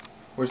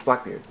 Where's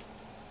Blackbeard?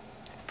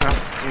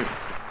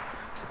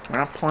 We're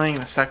not playing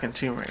the second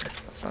Tomb Raider.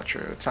 That's not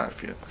true. It's not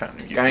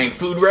Fountain of Youth. Got any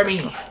food,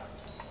 Remy?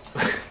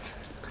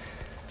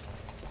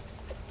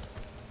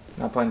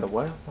 Not playing the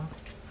what?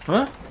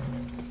 Huh?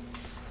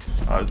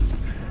 I was...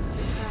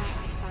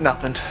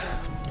 Nothing.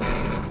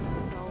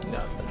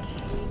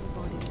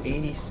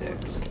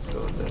 86. Let's go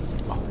with this.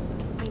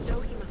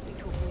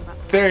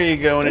 There you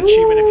go, an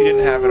achievement if you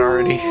didn't have it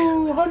already.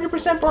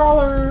 100%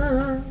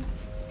 brawler.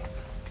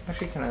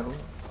 Actually, can I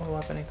level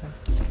up anything?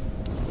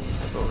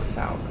 I'll go over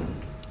 1,000.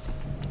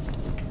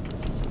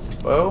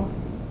 Bow?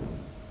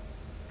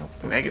 Nope,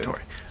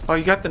 Negatory. Oh,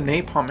 you got the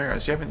napalm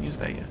arrows. You haven't used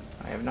that yet.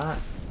 I have not.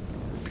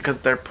 Because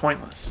they're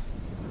pointless.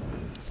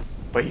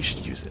 But you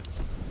should use it.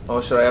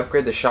 Oh, should I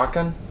upgrade the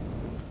shotgun?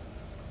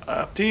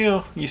 Up to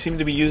you. You seem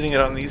to be using it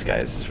on these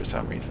guys for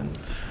some reason.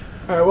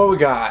 Alright, what we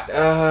got?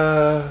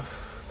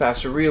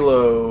 Faster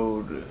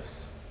reload.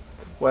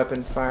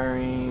 Weapon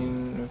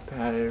firing.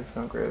 Padded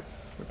front grip.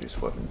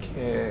 Reduce weapon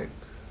kick.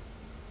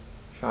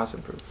 Shots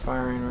improve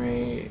firing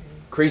rate.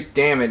 Increase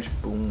damage.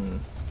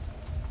 Boom.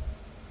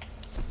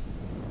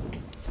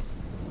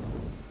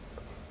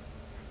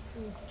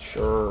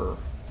 Sure.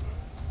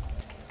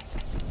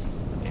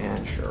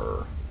 And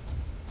sure.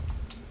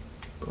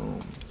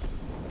 Boom.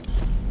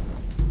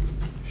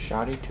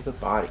 Shotty to the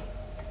body.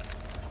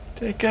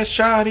 Take a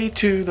shotty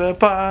to the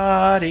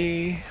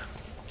body.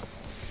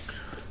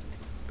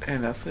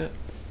 And that's it.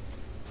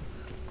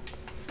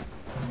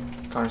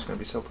 Connor's gonna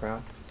be so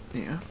proud.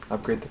 Yeah.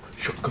 Upgrade the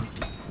shotgun.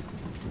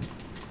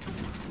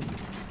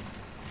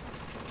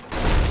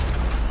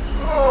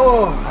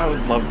 Oh, I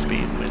would love to be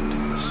in wind.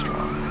 is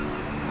strong.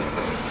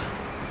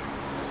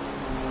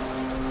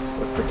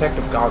 With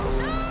protective goggles.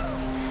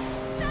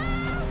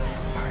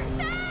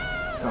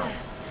 Oh.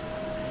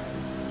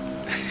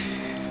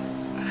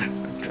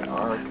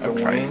 I'm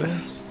trying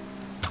this.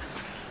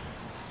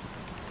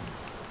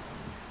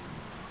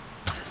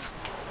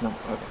 No,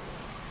 okay.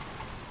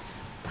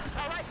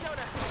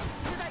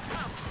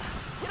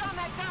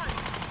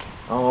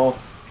 Oh,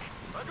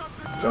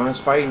 Jonah's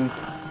fighting. Do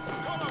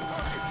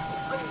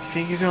you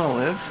think he's gonna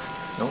live?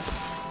 Nope.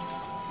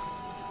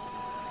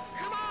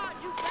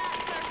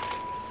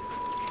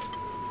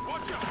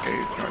 Okay,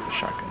 ignore the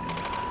shotgun.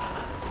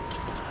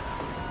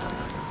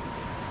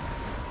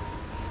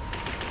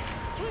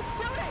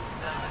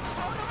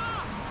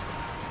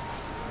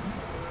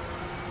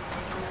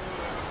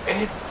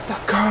 The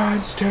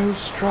card's too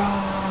strong.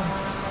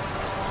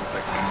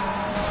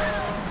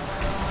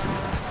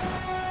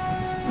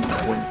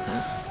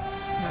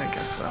 I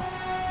guess so.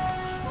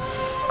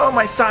 Oh,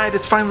 my side!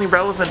 It's finally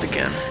relevant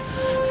again.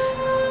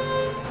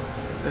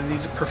 And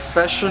these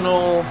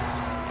professional.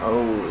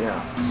 Oh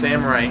yeah.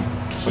 Samurai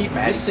keep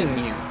missing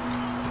you.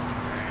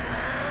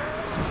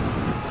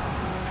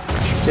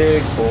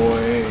 Big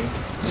boy.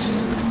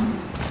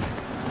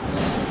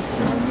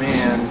 Oh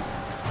man.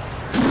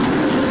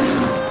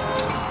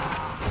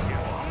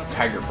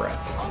 Tiger breath.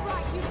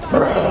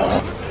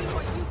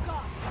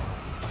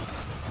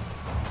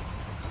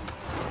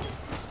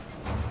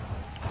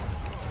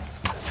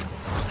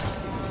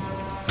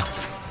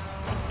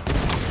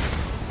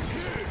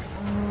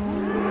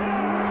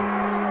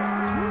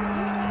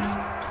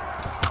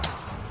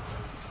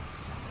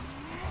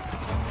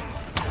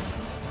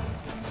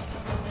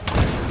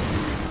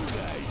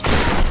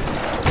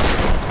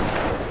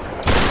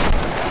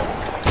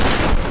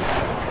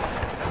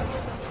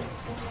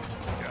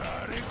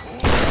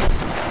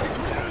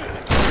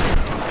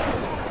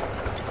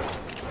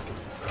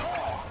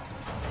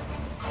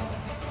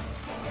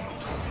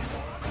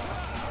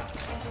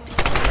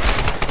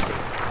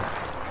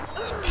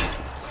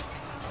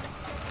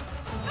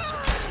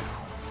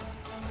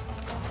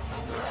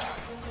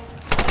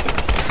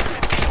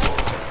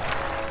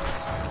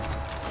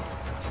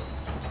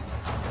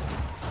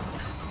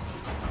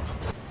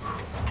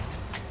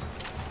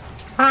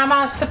 I'm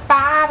a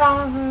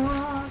survivor.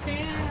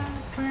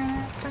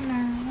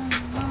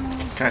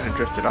 Kind of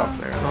drifted off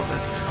there a little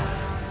bit.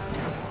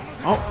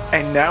 Oh,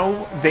 and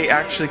now they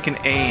actually can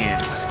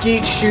aim.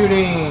 Skeet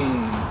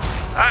shooting.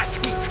 Ah,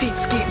 skeet, skeet,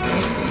 skeet.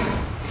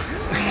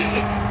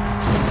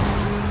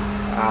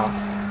 Wow.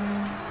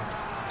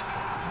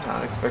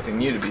 Not expecting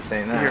you to be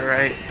saying that. You're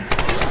right.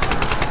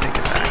 Take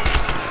it back.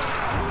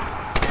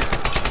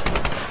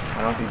 I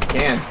don't think you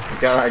can. You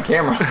got it on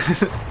camera.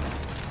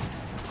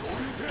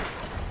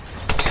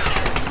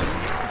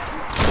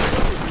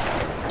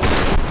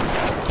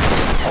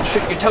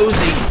 Shit your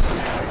toesies.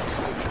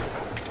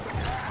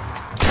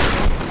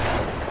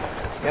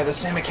 Yeah, the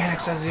same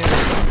mechanics as the other.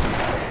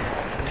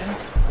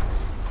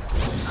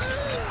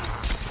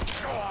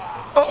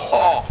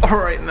 Oh,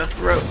 right in the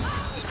throat.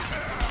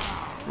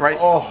 Right.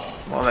 Oh.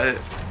 Well, I mean,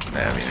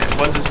 it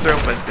was his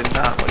throat, but it did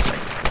not look like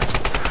his throat.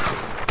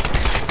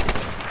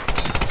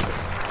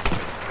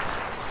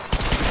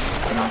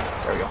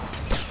 There we go.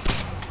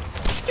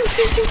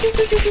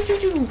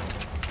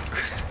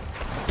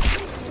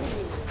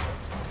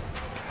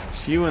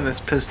 You and this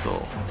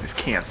pistol is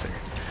cancer.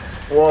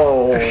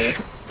 Whoa.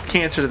 It's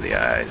cancer to the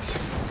eyes.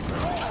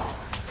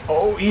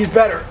 Oh, he's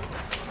better.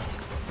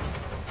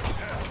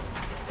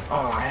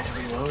 Oh, I had to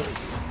reload.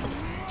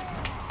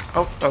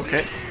 Oh,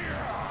 okay.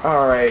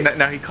 Alright.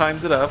 Now he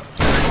climbs it up,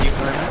 and then you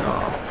climb it.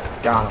 Oh,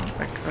 got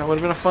him. That would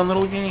have been a fun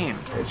little game.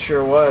 It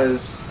sure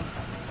was.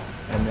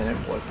 And then it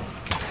wasn't.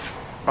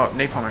 Oh,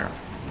 napalm arrow.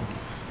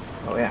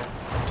 Oh, yeah.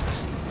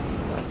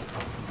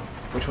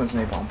 Which one's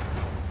napalm?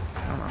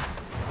 I don't know.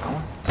 That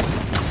one?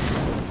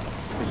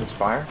 Is this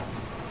fire?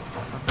 I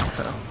don't think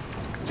so.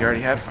 Because you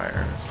already had fire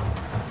arrows.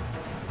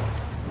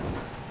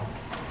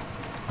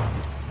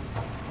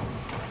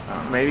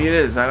 Maybe it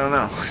is. I don't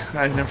know.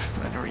 I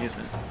never use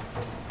it.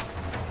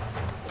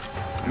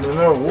 I'm in the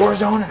middle of war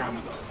zone and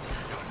I'm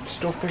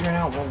still figuring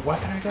out what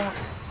weapon I got.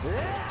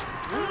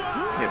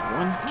 You have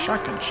one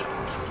shotgun shot.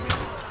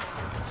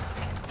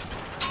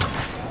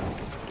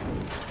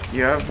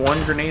 You have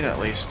one grenade at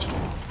least.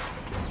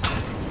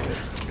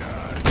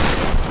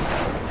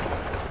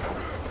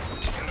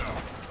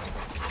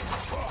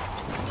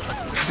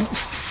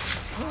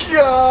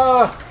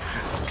 Yeah.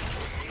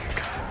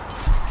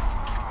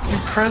 You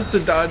pressed the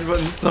dodge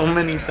button so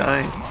many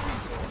times.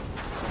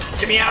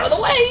 Get me out of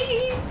the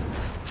way!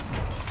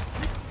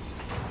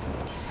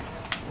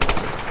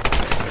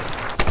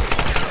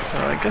 So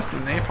I guess the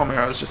napalm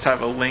arrows just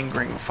have a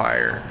lingering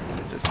fire.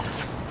 It just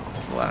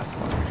lasts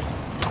longer.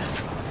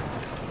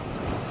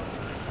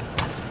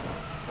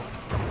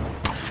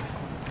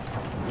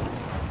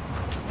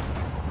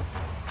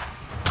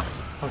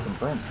 Fucking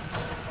burn.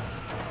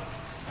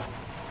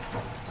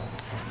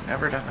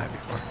 Never done that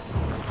before.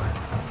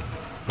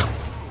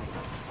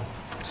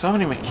 So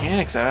many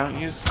mechanics I don't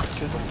use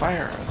because of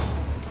fire arrows.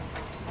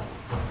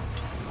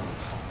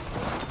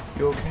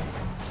 You okay?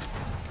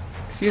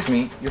 Excuse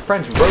me, your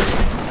friend's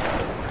roasting.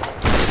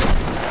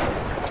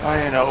 I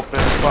an open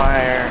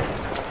fire.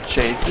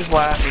 Chase is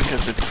laughing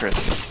because it's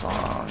Christmas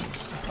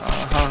songs.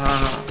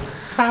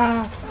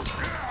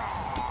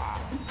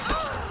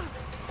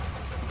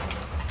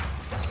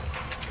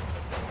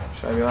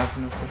 Should I be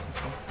laughing at Christmas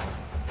song?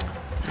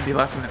 I'd be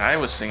laughing that I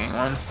was singing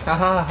one.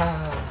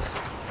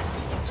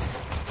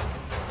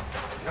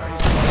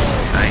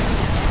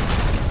 Nice.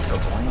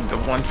 The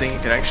one thing you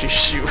could actually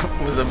shoot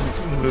was a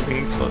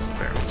moving explosive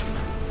barrel.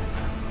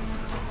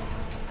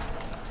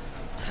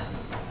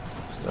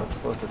 So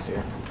explosives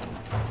here.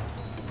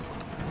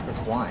 That's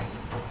why.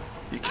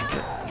 You kick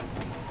it.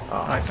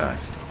 Oh, I thought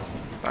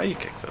you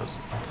kicked those.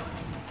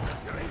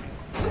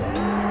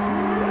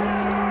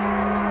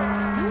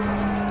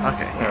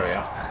 Okay, there we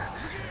go.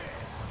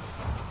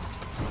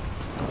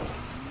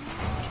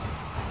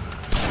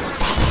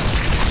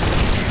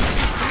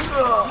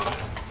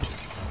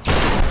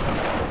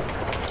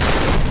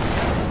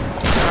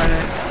 Darn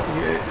it.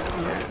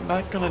 You're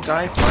not gonna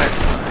die 5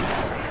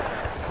 times.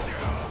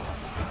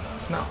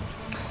 No.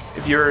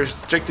 If you were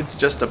restricted to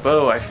just a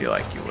bow, I feel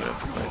like you would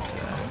have, but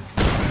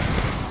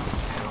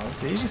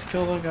did you just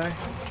kill the guy?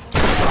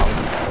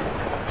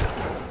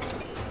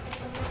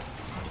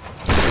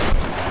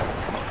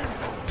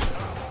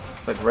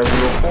 It's like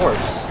Resident Evil 4,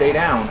 just stay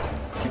down.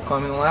 Keep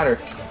climbing the ladder.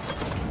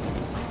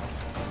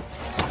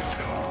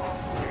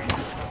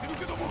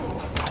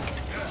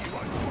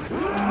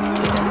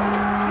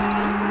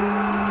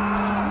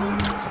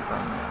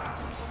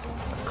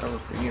 Cover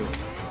for you.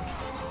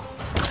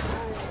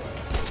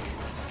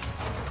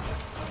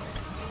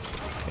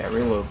 Yeah,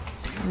 reload.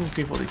 How many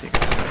people do you think?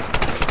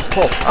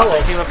 Oh,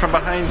 they came up from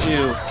behind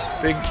you.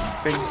 Big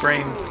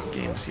brain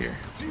games here.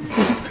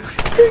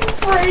 Big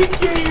brain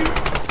games.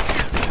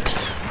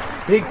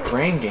 Big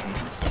brain game.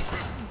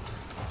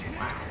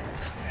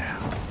 Yeah.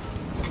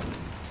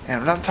 And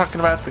I'm not talking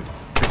about the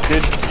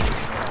good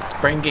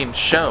brain game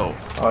show.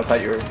 Oh, I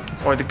thought you were.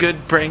 Or the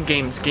good brain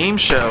games game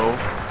show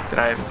that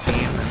I haven't seen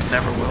and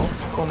never will.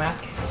 Cool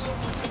math games.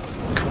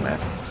 Cool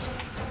math games.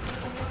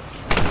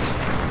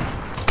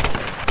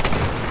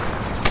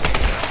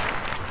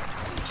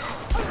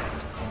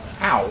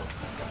 Ow.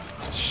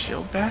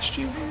 Shield bashed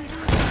you?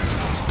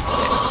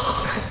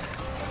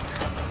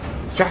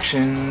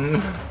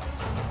 Distraction.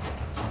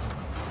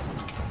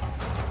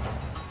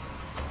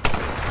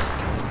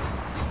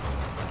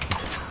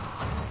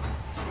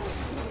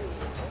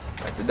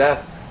 That's a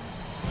death.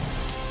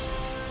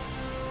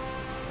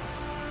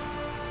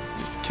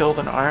 Just killed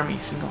an army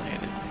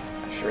single-handedly.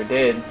 I sure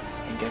did.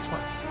 And guess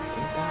what? I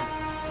didn't die.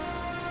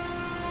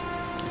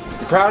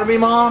 You proud of me,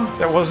 Mom?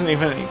 There wasn't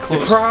even any close.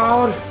 You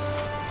proud?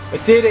 I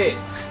did it.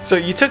 So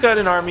you took out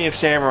an army of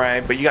samurai,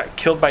 but you got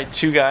killed by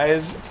 2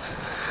 guys?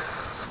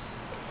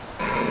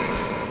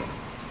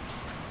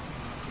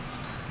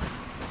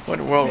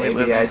 What world we live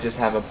in? Maybe I just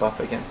have a buff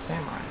against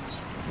samurais.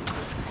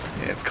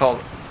 Yeah, it's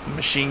called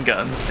machine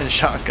guns and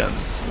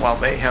shotguns, while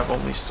they have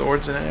only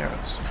swords and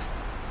arrows.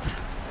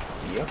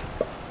 Yep.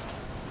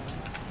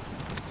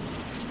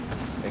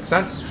 Makes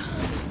sense.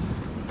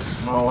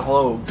 Oh,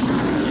 hello,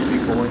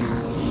 people.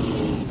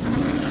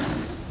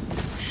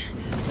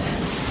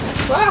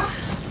 Ah!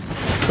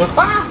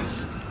 Ah!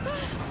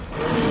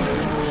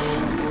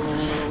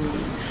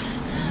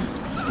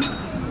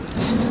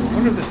 I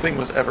wonder if this thing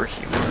was ever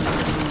human.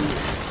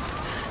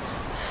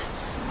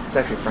 It's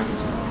actually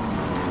friends.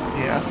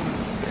 Yeah.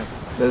 Yep.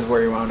 This is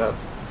where he wound up.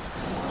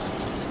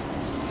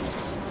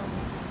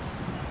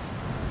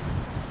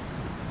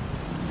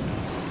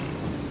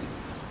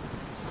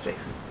 Safe.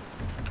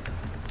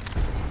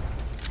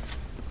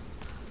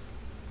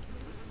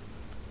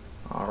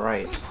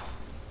 Alright.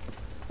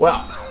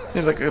 Well,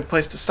 seems like a good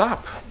place to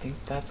stop. I think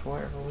that's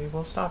where we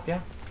will stop,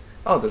 yeah.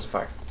 Oh, there's a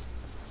fire.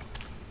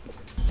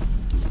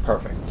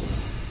 Perfect.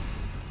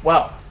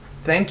 Well,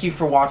 thank you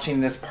for watching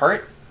this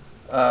part.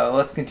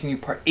 Let's continue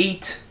part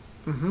 8.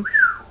 Mm-hmm.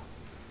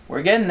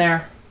 We're getting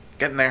there.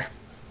 Getting there.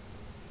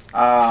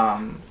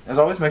 As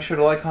always, make sure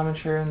to like, comment,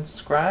 share, and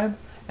subscribe.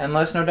 And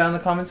let us know down in the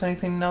comments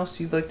anything else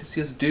you'd like to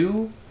see us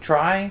do,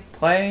 try,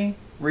 play,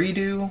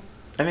 redo.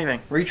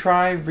 Anything.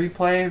 Retry,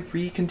 replay,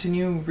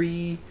 recontinue,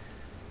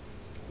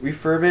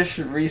 refurbish,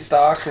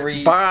 restock,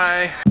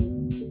 Bye.